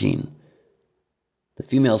 2013. The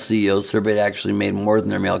female CEOs surveyed actually made more than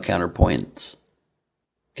their male counterparts,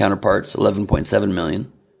 $11.7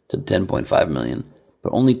 million to $10.5 million,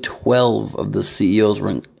 but only 12 of the CEOs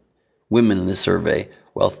were women in this survey,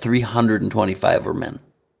 while 325 were men.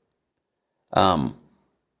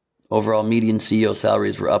 Overall median CEO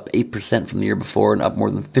salaries were up 8% from the year before and up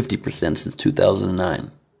more than 50% since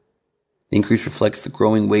 2009. The increase reflects the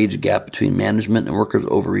growing wage gap between management and workers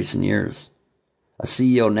over recent years. A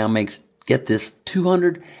CEO now makes, get this,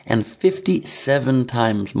 257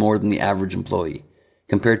 times more than the average employee,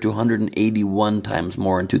 compared to 181 times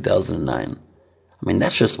more in 2009. I mean,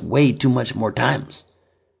 that's just way too much more times.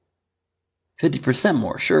 50%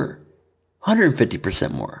 more, sure.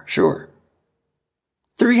 150% more, sure.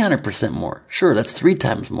 300% more, sure, that's 3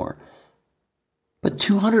 times more. But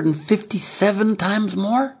 257 times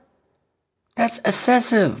more? That's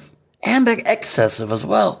excessive. And excessive as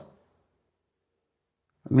well.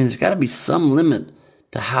 I mean, there's got to be some limit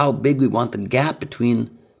to how big we want the gap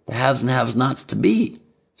between the haves and have-nots to be.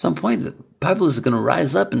 At some point, the populace is going to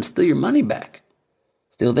rise up and steal your money back.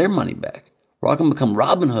 Steal their money back. We're all going to become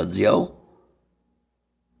Robin Hoods, yo.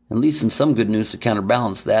 At least in some good news to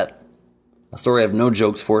counterbalance that, a story I have no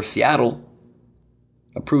jokes for, Seattle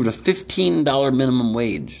approved a $15 minimum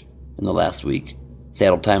wage in the last week,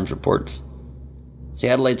 Seattle Times reports.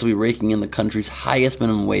 Seattleites will be raking in the country's highest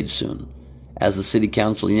minimum wage soon, as the city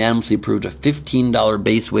council unanimously approved a $15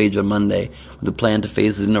 base wage on Monday with a plan to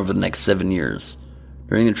phase it in over the next 7 years.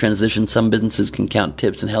 During the transition, some businesses can count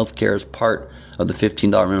tips and health care as part of the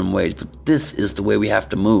 $15 minimum wage, but this is the way we have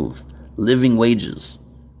to move. Living wages.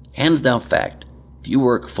 Hands down fact, if you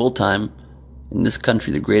work full-time in this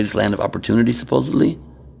country, the greatest land of opportunity, supposedly,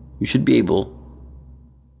 you should be able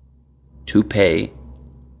to pay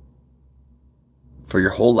for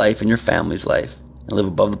your whole life and your family's life and live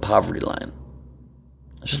above the poverty line.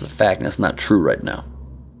 That's just a fact, and that's not true right now.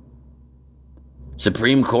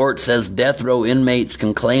 Supreme Court says death row inmates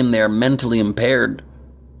can claim they are mentally impaired,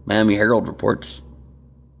 Miami Herald reports.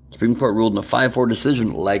 Supreme Court ruled in a 5-4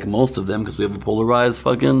 decision, like most of them, because we have a polarized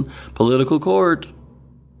fucking political court.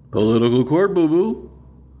 Political court, boo-boo.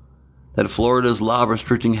 that Florida's law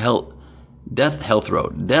restricting death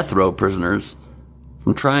row prisoners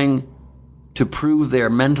from trying to prove they are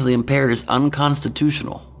mentally impaired is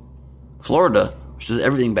unconstitutional. Florida, which does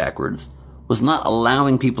everything backwards, was not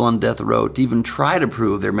allowing people on death row to even try to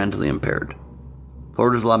prove they're mentally impaired.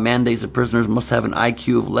 Florida's law mandates that prisoners must have an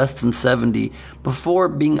IQ of less than 70 before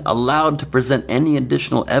being allowed to present any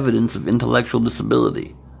additional evidence of intellectual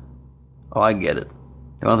disability. Oh, I get it.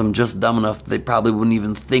 They want them just dumb enough that they probably wouldn't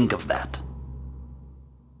even think of that.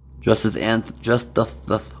 Justice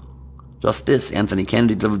Anthony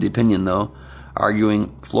Kennedy delivered the opinion, though,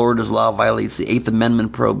 arguing Florida's law violates the 8th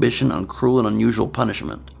Amendment prohibition on cruel and unusual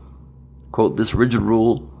punishment. Quote, this rigid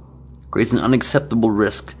rule creates an unacceptable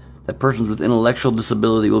risk that persons with intellectual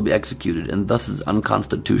disability will be executed and thus is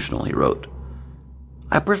unconstitutional, he wrote.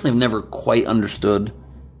 I personally have never quite understood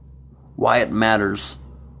why it matters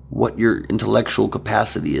what your intellectual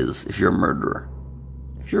capacity is if you're a murderer.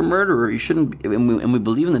 If you're a murderer, you shouldn't, and we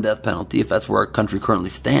believe in the death penalty if that's where our country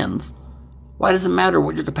currently stands. Why does it matter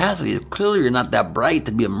what your capacity is? Clearly you're not that bright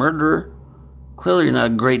to be a murderer. Clearly you're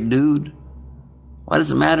not a great dude. Why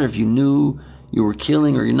does it matter if you knew you were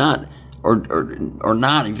killing or you're not, or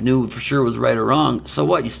not, if you knew for sure it was right or wrong? So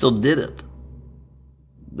what? You still did it.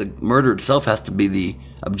 The murder itself has to be the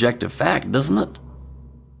objective fact, doesn't it?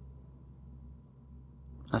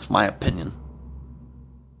 That's my opinion.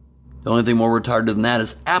 The only thing more retarded than that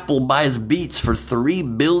is Apple buys Beats for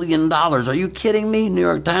 $3 billion. Are you kidding me? New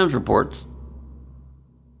York Times reports.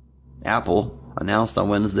 Apple announced on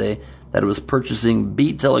Wednesday that it was purchasing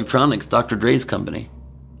Beats Electronics, Dr. Dre's company,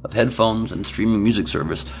 of headphones and streaming music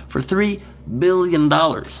service for $3 billion.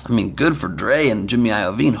 I mean, good for Dre and Jimmy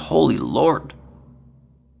Iovine. Holy Lord.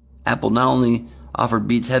 Apple not only offered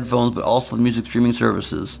Beats headphones, but also the music streaming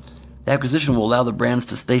services. The acquisition will allow the brands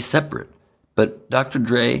to stay separate, but Dr.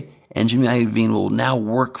 Dre and Jimmy Iovine will now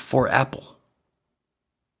work for Apple.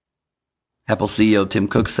 Apple CEO Tim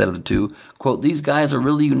Cook said of the two, quote, these guys are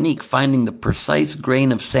really unique, finding the precise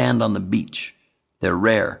grain of sand on the beach. They're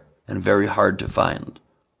rare and very hard to find.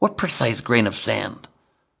 What precise grain of sand?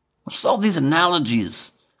 What's all these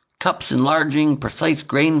analogies? Cups enlarging, precise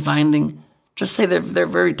grain finding? Just say they're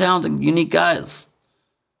very talented, unique guys.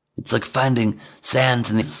 It's like finding sands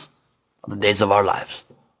in the days of our lives.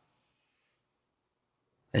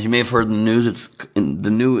 As you may have heard in the news, it's the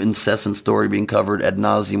new incessant story being covered ad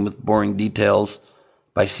nauseum with boring details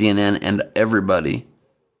by CNN and everybody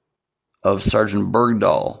of Sergeant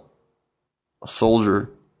Bergdahl, a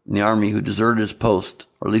soldier in the army who deserted his post,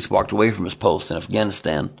 or at least walked away from his post in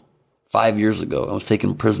Afghanistan 5 years ago and was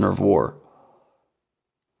taken prisoner of war.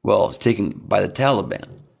 Well, taken by the Taliban.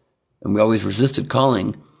 And we always resisted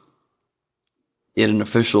calling it an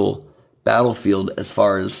official battlefield as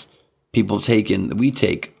far as people taken that we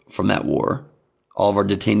take from that war. All of our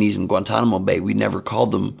detainees in Guantanamo Bay, we never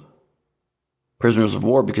called them prisoners of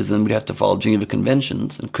war because then we'd have to follow Geneva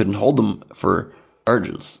Conventions and couldn't hold them for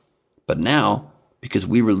charges. But now, because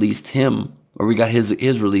we released him, or we got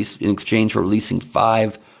his release in exchange for releasing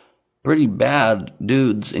 5 pretty bad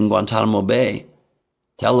dudes in Guantanamo Bay,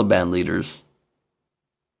 Taliban leaders,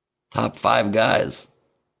 top 5 guys.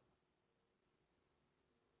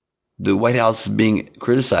 The White House is being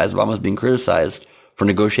criticized, Obama's being criticized for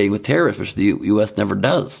negotiating with terrorists, which the U.S. never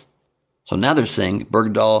does. So now they're saying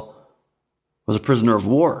Bergdahl was a prisoner of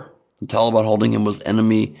war. The Taliban holding him was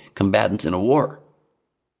enemy combatants in a war.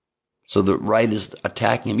 So the right is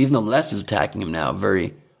attacking him, even the left is attacking him now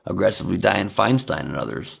very aggressively, Dianne Feinstein and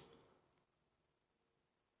others,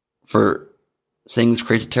 for saying this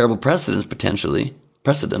creates a terrible precedent, potentially,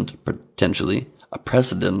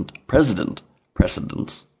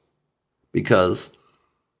 because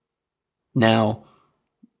now,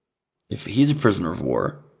 if he's a prisoner of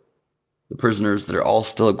war, the prisoners that are all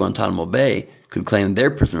still at Guantanamo Bay could claim they're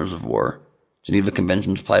prisoners of war. Geneva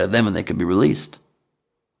Conventions apply to them and they could be released.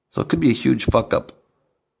 So it could be a huge fuck up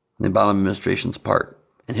on the Obama administration's part.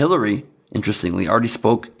 And Hillary, interestingly, already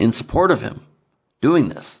spoke in support of him doing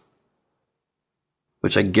this,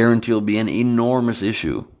 which I guarantee will be an enormous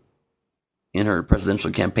issue in her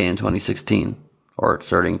presidential campaign in 2016, or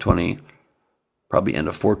starting probably end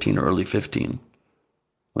of 14 or early 15,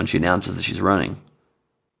 when she announces that she's running.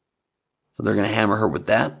 So they're going to hammer her with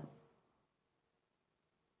that.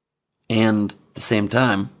 And at the same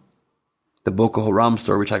time, the Boko Haram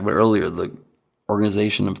story we talked about earlier, the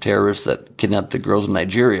organization of terrorists that kidnapped the girls in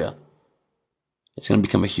Nigeria, it's going to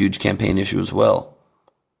become a huge campaign issue as well.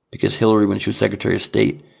 Because Hillary, when she was Secretary of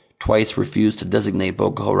State, twice refused to designate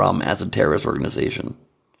Boko Haram as a terrorist organization.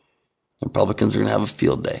 The Republicans are going to have a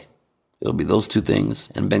field day. It'll be those two things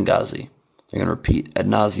and Benghazi. They're going to repeat ad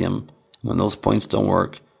nauseum. And when those points don't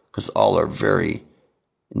work, because all are very,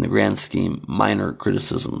 in the grand scheme, minor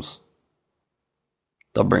criticisms.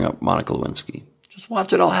 They'll bring up Monica Lewinsky. Just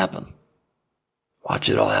watch it all happen. Watch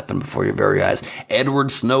it all happen before your very eyes.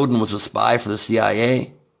 Edward Snowden was a spy for the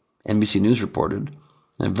CIA, NBC News reported.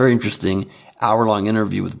 In a very interesting hour-long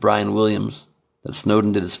interview with Brian Williams that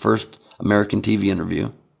Snowden did his first American TV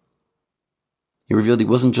interview. He revealed he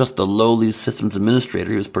wasn't just the lowly systems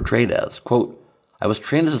administrator he was portrayed as. Quote, I was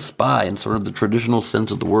trained as a spy in sort of the traditional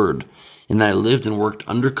sense of the word, in that I lived and worked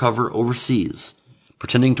undercover overseas,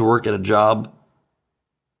 pretending to work at a job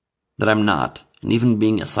that I'm not, and even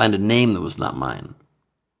being assigned a name that was not mine.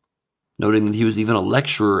 Noting that he was even a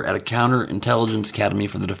lecturer at a counterintelligence academy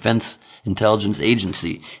for the Defense Intelligence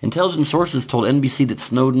Agency. Intelligence sources told NBC that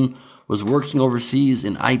Snowden was working overseas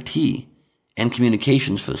in IT and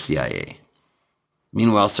communications for the CIA.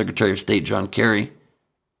 Meanwhile, Secretary of State John Kerry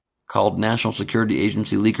called National Security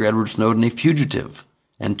Agency leaker Edward Snowden a fugitive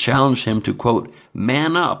and challenged him to, quote,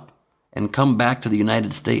 man up and come back to the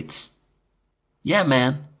United States. Yeah,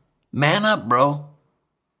 man. Man up, bro.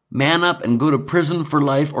 Man up and go to prison for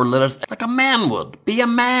life, or let us, like a man would. Be a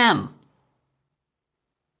man.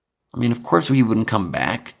 I mean, of course he wouldn't come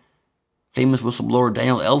back. Famous whistleblower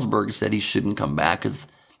Daniel Ellsberg said he shouldn't come back because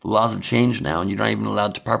the laws have changed now and you're not even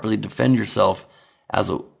allowed to properly defend yourself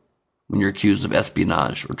when you're accused of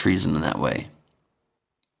espionage or treason in that way.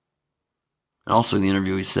 And also in the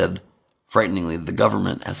interview he said, frighteningly, the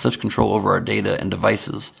government has such control over our data and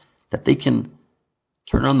devices that they can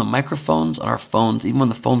turn on the microphones on our phones even when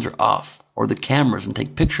the phones are off, or the cameras and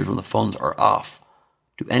take pictures when the phones are off.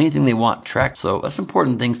 Do anything they want, track. So that's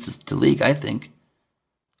important things to leak, I think.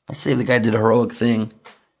 I say the guy did a heroic thing.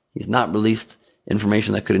 He's not released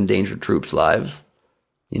information that could endanger troops' lives.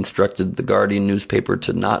 He instructed the Guardian newspaper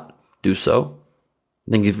to not do so.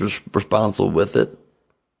 I think he's responsible with it.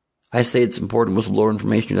 I say it's important whistleblower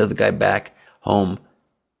information. You let the guy back home.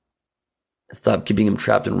 Stop keeping him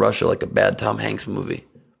trapped in Russia like a bad Tom Hanks movie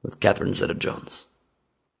with Catherine Zeta-Jones.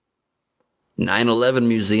 9/11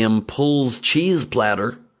 Museum pulls cheese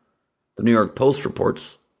platter. The New York Post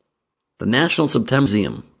reports. The National September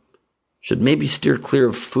Museum should maybe steer clear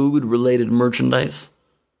of food-related merchandise.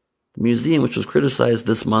 The museum, which was criticized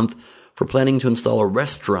this month for planning to install a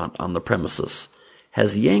restaurant on the premises,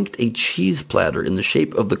 has yanked a cheese platter in the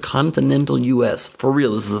shape of the continental U.S. For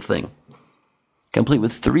real, this is a thing. Complete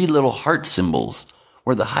with 3 little heart symbols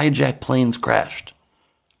where the hijacked planes crashed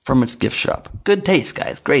from its gift shop. Good taste,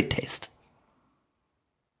 guys. Great taste.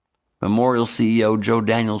 Memorial CEO Joe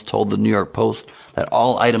Daniels told the New York Post that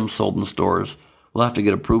all items sold in stores will have to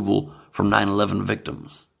get approval from 9/11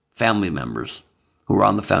 victims, family members who were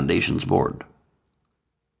on the foundation's board.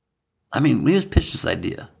 I mean, we just pitched this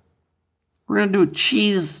idea. We're going to do a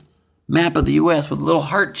cheese map of the U.S. with little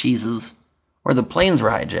heart cheeses where the planes were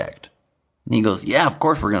hijacked. And he goes, yeah, of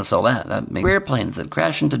course we're going to sell that. That makes airplanes that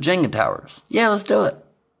crash into Jenga towers. Yeah, let's do it.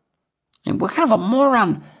 And what kind of a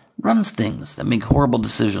moron runs things that make horrible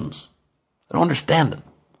decisions? I don't understand it.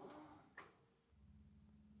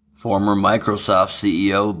 Former Microsoft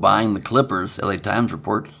CEO buying the Clippers, LA Times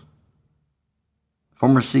reports.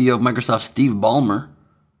 Former CEO of Microsoft, Steve Ballmer,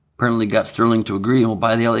 apparently got Sterling to agree and will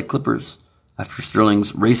buy the LA Clippers after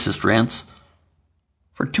Sterling's racist rants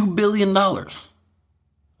for $2 billion.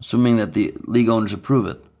 Assuming that the league owners approve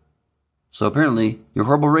it. So apparently, you're a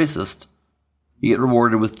horrible racist. You get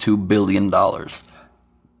rewarded with $2 billion.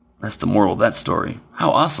 That's the moral of that story. How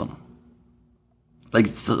awesome. Like,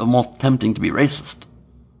 it's almost tempting to be racist.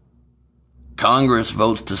 Congress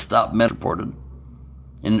votes to stop Medicare, reported.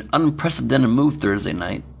 In an unprecedented move Thursday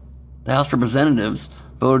night, the House of Representatives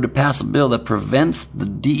voted to pass a bill that prevents the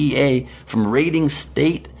DEA from raiding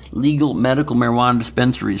state legal medical marijuana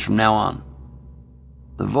dispensaries from now on.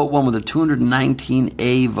 The vote won with a 219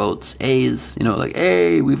 A votes. A's, like,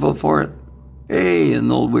 hey, we vote for it. Hey, in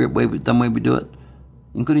the old weird way, dumb way we do it.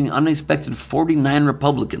 Including an unexpected 49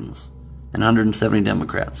 Republicans and 170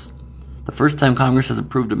 Democrats. The first time Congress has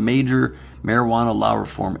approved a major marijuana law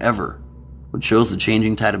reform ever, which shows the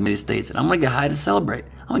changing tide of many states. And I'm going to get high to celebrate.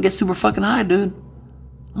 I'm going to get super fucking high, dude.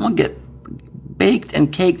 I'm going to get baked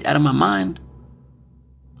and caked out of my mind.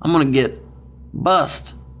 I'm going to get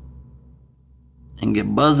bust. And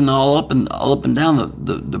get buzzing all up and down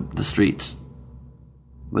the streets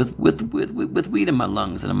with weed in my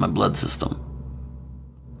lungs and in my blood system.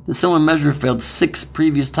 The similar measure failed 6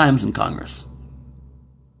 previous times in Congress,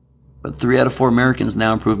 but 3 out of 4 Americans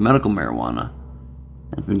now approve medical marijuana,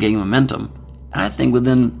 and it's been gaining momentum. And I think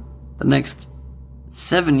within the next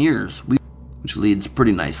 7 years, which leads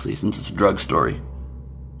pretty nicely, since it's a drug story,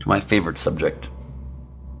 to my favorite subject,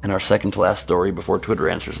 and our second to last story before Twitter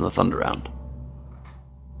answers in the Thunder Round.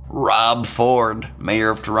 Rob Ford, mayor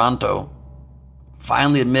of Toronto,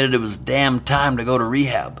 finally admitted it was damn time to go to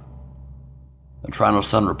rehab. The Toronto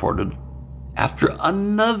Sun reported, after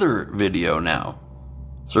another video now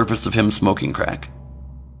surfaced of him smoking crack.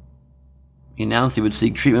 He announced he would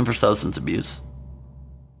seek treatment for substance abuse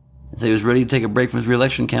and said he was ready to take a break from his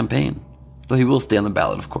re-election campaign, though he will stay on the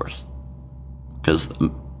ballot, of course, because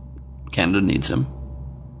Canada needs him.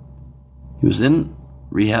 He was in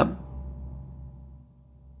rehab.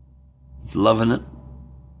 He's loving it.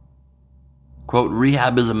 Quote,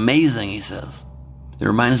 rehab is amazing, he says. It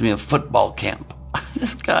reminds me of football camp.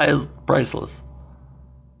 This guy is priceless.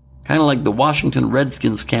 Kind of like the Washington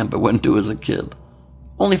Redskins camp I went to as a kid.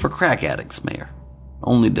 Only for crack addicts, Mayor.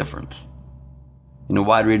 Only difference. In a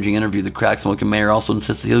wide-ranging interview, the crack-smoking mayor also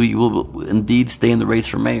insisted he will indeed stay in the race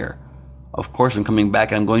for mayor. Of course, I'm coming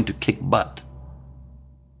back and I'm going to kick butt.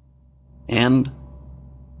 And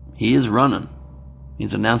he is running.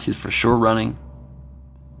 He's announced he's for sure running.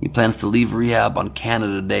 He plans to leave rehab on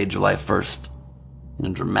Canada Day, July 1st, in a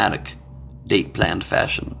dramatic, date-planned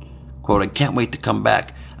fashion. Quote, I can't wait to come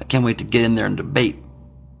back. I can't wait to get in there and debate.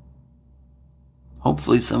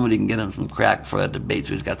 Hopefully somebody can get him some crack for that debate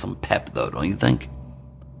so he's got some pep, though, don't you think?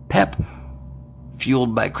 Pep,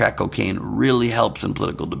 fueled by crack cocaine, really helps in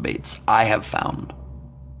political debates, I have found.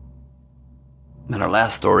 And our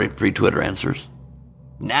last story, pre-Twitter answers.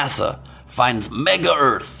 NASA finds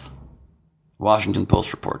mega-Earth. Washington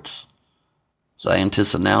Post reports.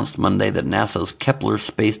 Scientists announced Monday that NASA's Kepler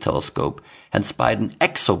Space Telescope had spied an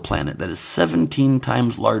exoplanet that is 17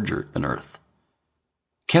 times larger than Earth.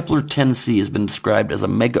 Kepler 10c has been described as a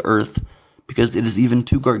mega-Earth because it is even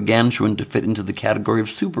too gargantuan to fit into the category of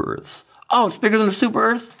super-Earths. Oh, it's bigger than a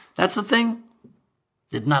super-Earth? That's the thing?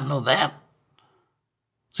 Did not know that.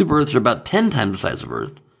 Super-Earths are about 10 times the size of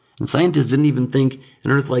Earth, and scientists didn't even think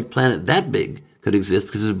an Earth-like planet that big could exist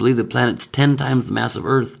because it's believed that planets 10 times the mass of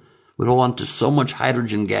Earth would hold on to so much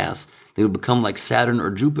hydrogen gas they would become like Saturn or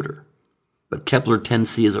Jupiter. But Kepler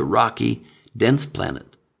 10c is a rocky, dense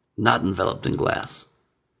planet, not enveloped in glass,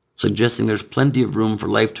 suggesting there's plenty of room for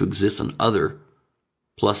life to exist on other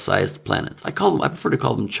plus-sized planets. I prefer to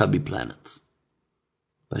call them chubby planets.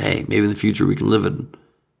 But hey, maybe in the future we can live on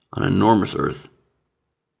an enormous Earth,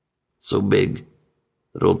 so big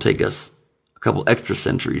that it'll take us a couple extra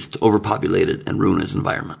centuries to overpopulate it and ruin its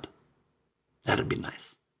environment. That'd be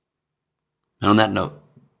nice. And on that note,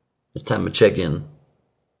 it's time to check in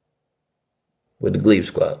with the Glebe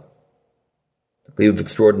Squad. The Glebe of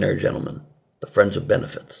Extraordinary Gentlemen. The Friends of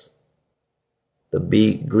Benefits. The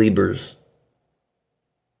Glebers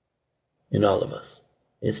in all of us.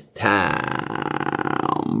 It's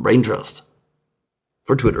time. Brain Trust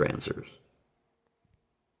for Twitter answers.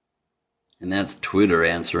 And that's Twitter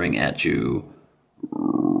answering at you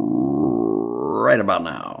right about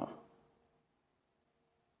now.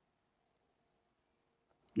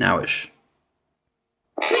 Nowish.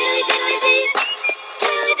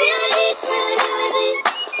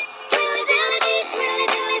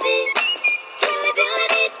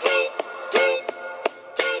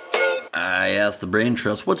 I asked the Brain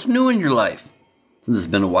Trust, what's new in your life? Since it's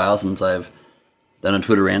been a while since I've done a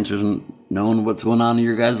Twitter answers and known what's going on in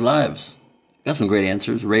your guys' lives. Got some great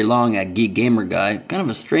answers. Ray Long at Geek Gamer Guy. Kind of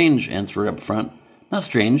a strange answer up front. Not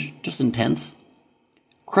strange, just intense.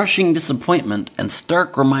 Crushing disappointment and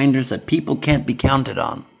stark reminders that people can't be counted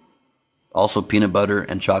on. Also peanut butter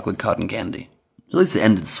and chocolate cotton candy. At least it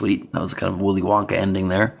ended sweet. That was kind of a Willy Wonka ending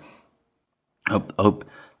there. Hope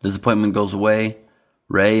disappointment goes away.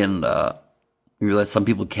 Ray, and you realize some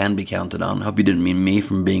people can be counted on. Hope you didn't mean me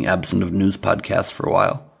from being absent of news podcasts for a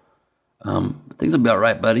while. Things will be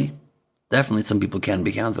alright, buddy. Definitely some people can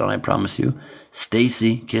be counted on, I promise you.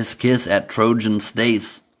 Stacy, kiss at Trojan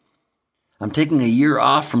Stace. I'm taking a year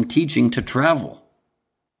off from teaching to travel.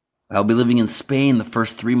 I'll be living in Spain the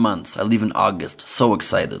first 3 months. I leave in August. So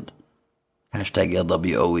excited. Hashtag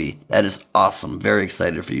LWOE. That is awesome. Very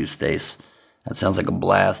excited for you, Stace. That sounds like a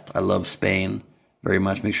blast. I love Spain very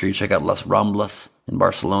much. Make sure you check out Las Ramblas in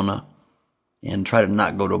Barcelona. And try to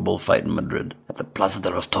not go to a bullfight in Madrid at the Plaza de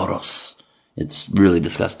los Toros. It's really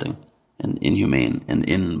disgusting and inhumane, and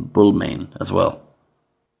in bull mane as well.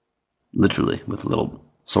 Literally, with little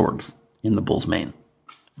swords in the bull's mane.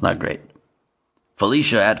 It's not great.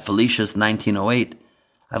 Felicia at Felicia's 1908.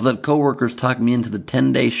 I've let coworkers talk me into the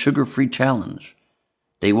 10-day sugar-free challenge.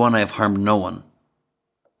 Day 1, I have harmed no one.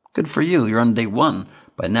 Good for you. You're on day 1.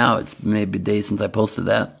 By now, it's maybe a day since I posted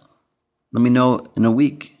that. Let me know in a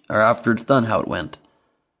week, or after it's done, how it went.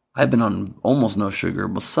 I've been on almost no sugar,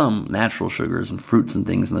 but some natural sugars and fruits and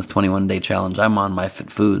things in this 21-day challenge. I'm on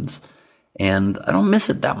MyFitFoods, and I don't miss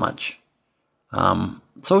it that much.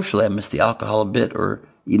 socially, I miss the alcohol a bit, or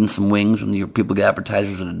eating some wings when people get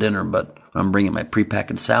appetizers at a dinner, but I'm bringing my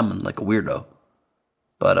prepackaged salmon like a weirdo.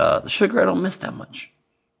 But the sugar I don't miss that much.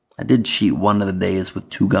 I did cheat one of the days with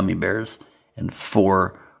 2 gummy bears and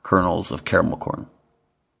 4 kernels of caramel corn.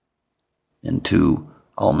 And 2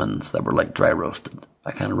 almonds that were like dry roasted.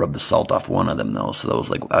 I kind of rubbed the salt off one of them though, so that was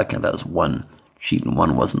like, I count that as 1 cheat and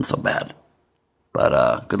 1 wasn't so bad.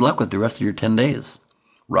 But good luck with the rest of your 10 days.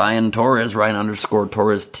 Ryan Torres,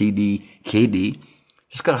 Ryan_Torres TDKD,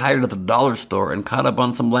 just got hired at the dollar store and caught up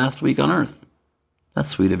on some Last Week on Earth. That's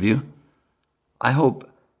sweet of you. I don't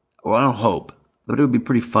hope, but it would be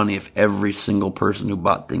pretty funny if every single person who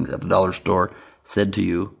bought things at the dollar store said to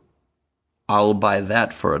you, I'll buy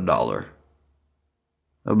that for $1. That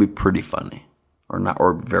would be pretty funny.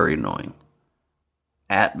 Or very annoying.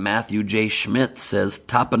 At Matthew J. Schmidt says,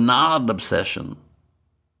 tapenade obsession.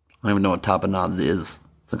 I don't even know what tapenade is.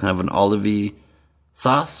 Some kind of an olive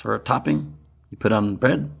sauce or a topping you put on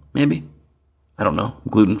bread, maybe? I don't know.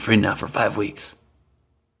 I'm gluten-free now for 5 weeks.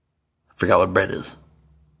 I forgot what bread is.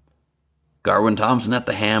 Garwin Thompson at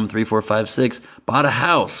the Ham 3456 bought a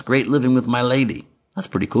house. Great living with my lady. That's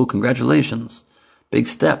pretty cool. Congratulations. Big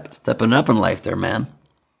step. Stepping up in life there, man.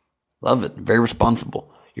 Love it. Very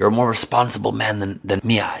responsible. You're a more responsible man than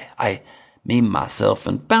me. Me, myself,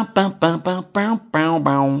 and bow, bow, bow, bow, bow, bow,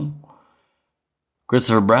 bow.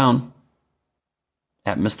 Christopher Brown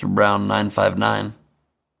at Mr. Brown 959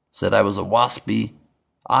 said I was a waspy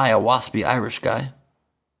Irish guy.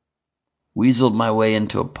 Weaseled my way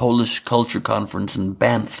into a Polish culture conference in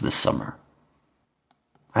Banff this summer.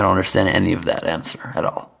 I don't understand any of that answer at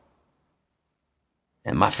all.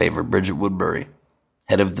 And my favorite, Bridget Woodbury,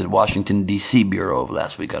 head of the Washington, D.C. Bureau of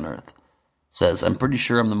Last Week on Earth, says, I'm pretty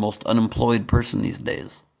sure I'm the most unemployed person these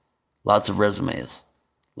days. Lots of resumes.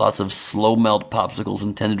 Lots of slow melt popsicles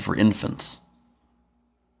intended for infants.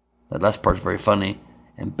 That last part's very funny.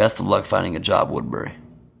 And best of luck finding a job, Woodbury.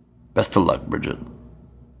 Best of luck, Bridget.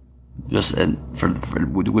 We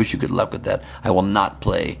wish you good luck with that. I will not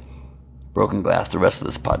play Broken Glass the rest of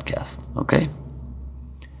this podcast. Okay?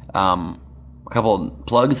 A couple of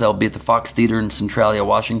plugs. I'll be at the Fox Theater in Centralia,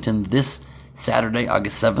 Washington this Saturday,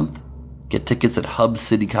 August 7th. Get tickets at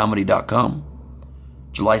hubcitycomedy.com.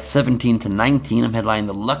 July 17 to 19, I'm headlining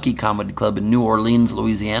the Lucky Comedy Club in New Orleans,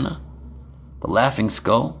 Louisiana. The Laughing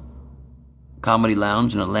Skull Comedy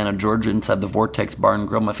Lounge in Atlanta, Georgia, inside the Vortex Bar and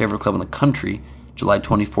Grill, my favorite club in the country, July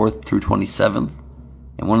 24th through 27th.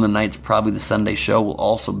 And one of the nights, probably the Sunday show, will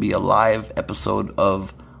also be a live episode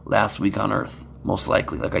of Last Week on Earth. Most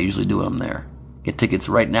likely, like I usually do when I'm there. Get tickets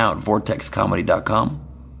right now at vortexcomedy.com.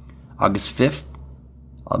 August 5th,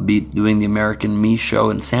 I'll be doing the American Me Show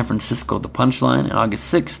in San Francisco at the Punchline. And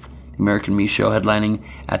August 6th, the American Me Show headlining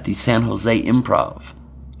at the San Jose Improv.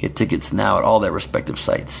 Get tickets now at all their respective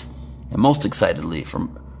sites. And most excitedly,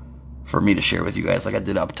 for me to share with you guys, like I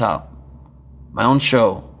did up top, my own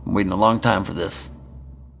show. I'm waiting a long time for this.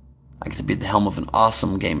 I get to be at the helm of an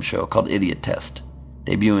awesome game show called Idiot Test,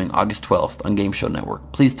 debuting August 12th on Game Show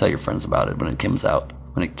Network. Please tell your friends about it when it comes out.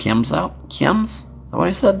 When it comes out? Kims? Is that what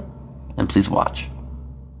I said? And please watch.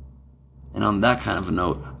 And on that kind of a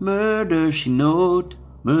note, murder she note.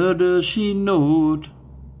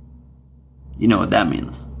 You know what that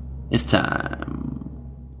means. It's time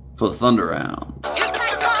for the Thunder Round.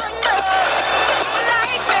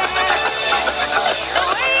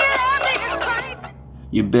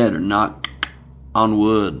 You better knock on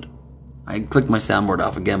wood. I clicked my soundboard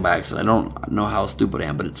off again by accident. I don't know how stupid I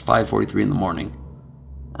am, but it's 5:43 in the morning.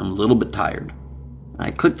 I'm a little bit tired. And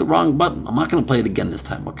I clicked the wrong button. I'm not going to play it again this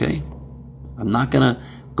time, okay? I'm not going to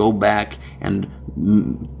go back and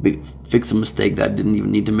fix a mistake that I didn't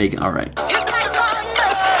even need to make. All right.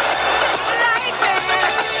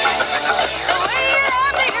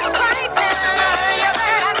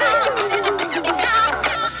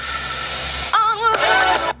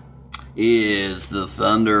 Is the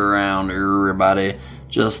Thunder Round, everybody.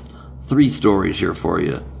 Just 3 stories here for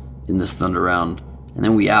you in this Thunder Round, and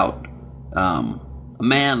then we out. A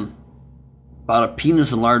man bought a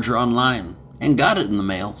penis enlarger online and got it in the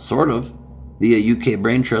mail, sort of, via UK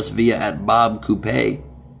Brain Trust via at Bob Coupe in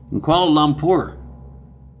Kuala Lumpur.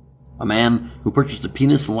 A man who purchased a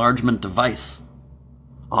penis enlargement device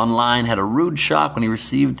online had a rude shock when he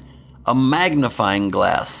received a magnifying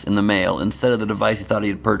glass in the mail instead of the device he thought he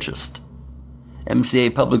had purchased. MCA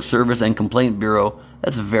Public Service and Complaint Bureau,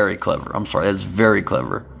 that's very clever. That's very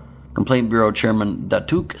clever. Complaint Bureau Chairman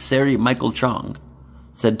Datuk Seri Michael Chong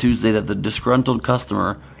said Tuesday that the disgruntled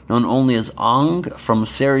customer, known only as Ong from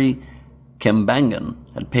Seri Kembangan,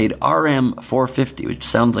 had paid RM $450, which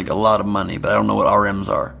sounds like a lot of money, but I don't know what RMs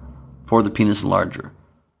are, for the penis enlarger.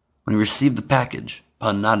 When he received the package,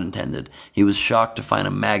 pun not intended, he was shocked to find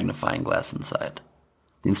a magnifying glass inside.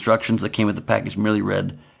 The instructions that came with the package merely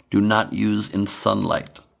read, "Do not use in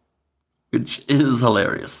sunlight," which is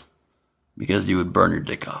hilarious, because you would burn your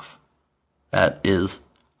dick off. That is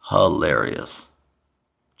hilarious.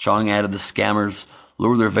 Chong added the scammers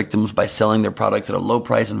lure their victims by selling their products at a low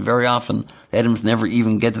price, and very often the items never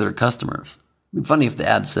even get to their customers. It'd be funny if the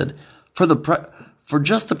ad said, for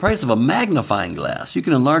just the price of a magnifying glass, you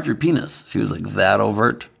can enlarge your penis. If he was like that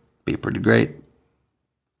overt, be pretty great.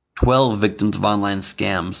 12 victims of online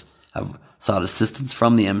scams have sought assistance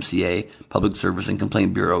from the MCA, Public Service and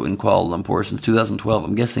Complaint Bureau in Kuala Lumpur since 2012.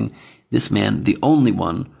 I'm guessing this man, the only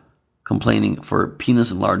one complaining for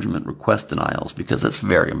penis enlargement request denials, because that's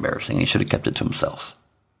very embarrassing. He should have kept it to himself.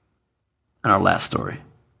 And our last story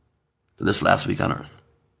for this last week on Earth.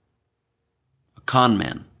 A con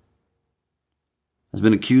man has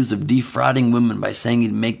been accused of defrauding women by saying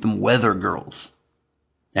he'd make them weather girls.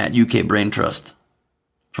 At UK Brain Trust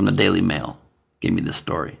from the Daily Mail gave me this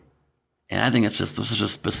story. And I think it's just such a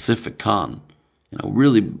specific con.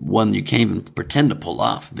 Really one you can't even pretend to pull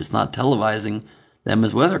off. If it's not televising them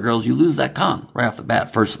as weather girls, you lose that con right off the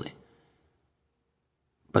bat, firstly.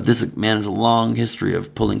 But this man has a long history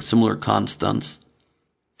of pulling similar con stunts,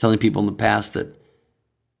 telling people in the past that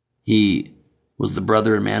he was the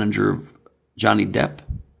brother and manager of Johnny Depp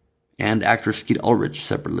and actor Skeet Ulrich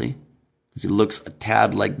separately, because he looks a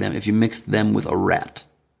tad like them if you mix them with a rat.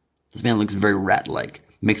 This man looks very rat-like,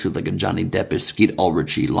 mixed with like a Johnny Deppish, Skeet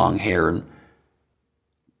Ulrich-y, long hair and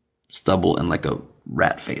stubble and like a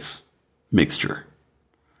rat face mixture.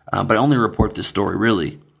 But I only report this story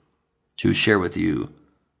really to share with you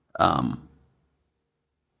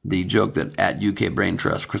the joke that at UK Brain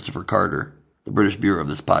Trust, Christopher Carter, the British bureau of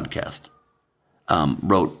this podcast,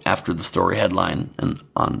 wrote after the story headline, and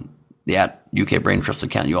on the at UK Brain Trust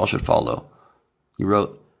account you all should follow. He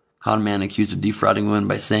wrote, "Con man accused of defrauding women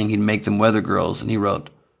by saying he'd make them weather girls," and he wrote,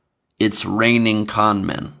 "It's raining con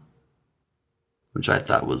men," which I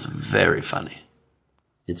thought was very funny.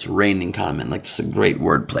 It's raining con men. Like, just a great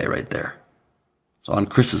wordplay right there. So on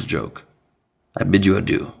Chris's joke, I bid you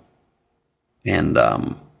adieu. And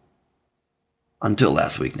until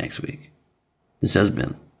next week, this has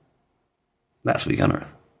been Last Week on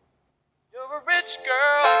Earth. You're a rich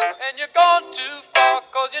girl and you're gone too far,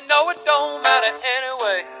 'cause you know it don't matter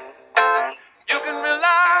anyway. You can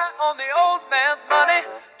rely on the old man's money.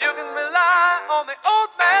 You can rely on the old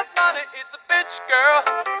man's money. It's a bitch girl,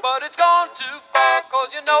 but it's gone too far,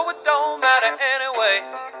 'cause you know it don't matter anyway.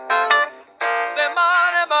 Say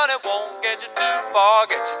money won't get you too far,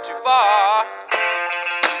 get you too far.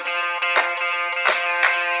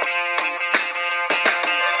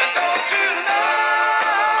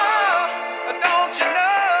 And don't you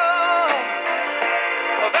know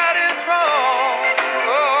that it's wrong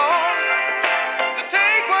to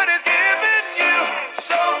take what is given you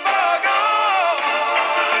so far gone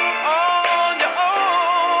on your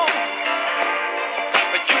own.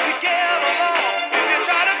 But you can get along if you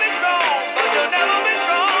try to be strong, but you'll never be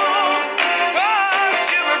strong.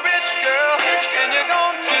 'Cause you're a rich girl and you're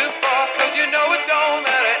gone too far, 'cause you know it don't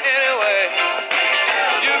matter anyway.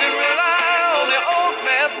 You can rely on the old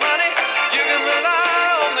man's money. You can rely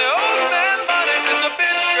on the old man's money. It's a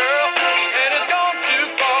bitch girl and it's gone too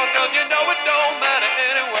far, 'cause you know it don't matter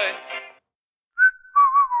anyway.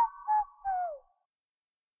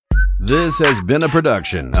 This has been a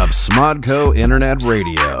production of Smodco Internet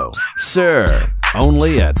Radio. Sir,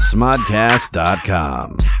 only at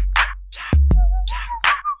smodcast.com.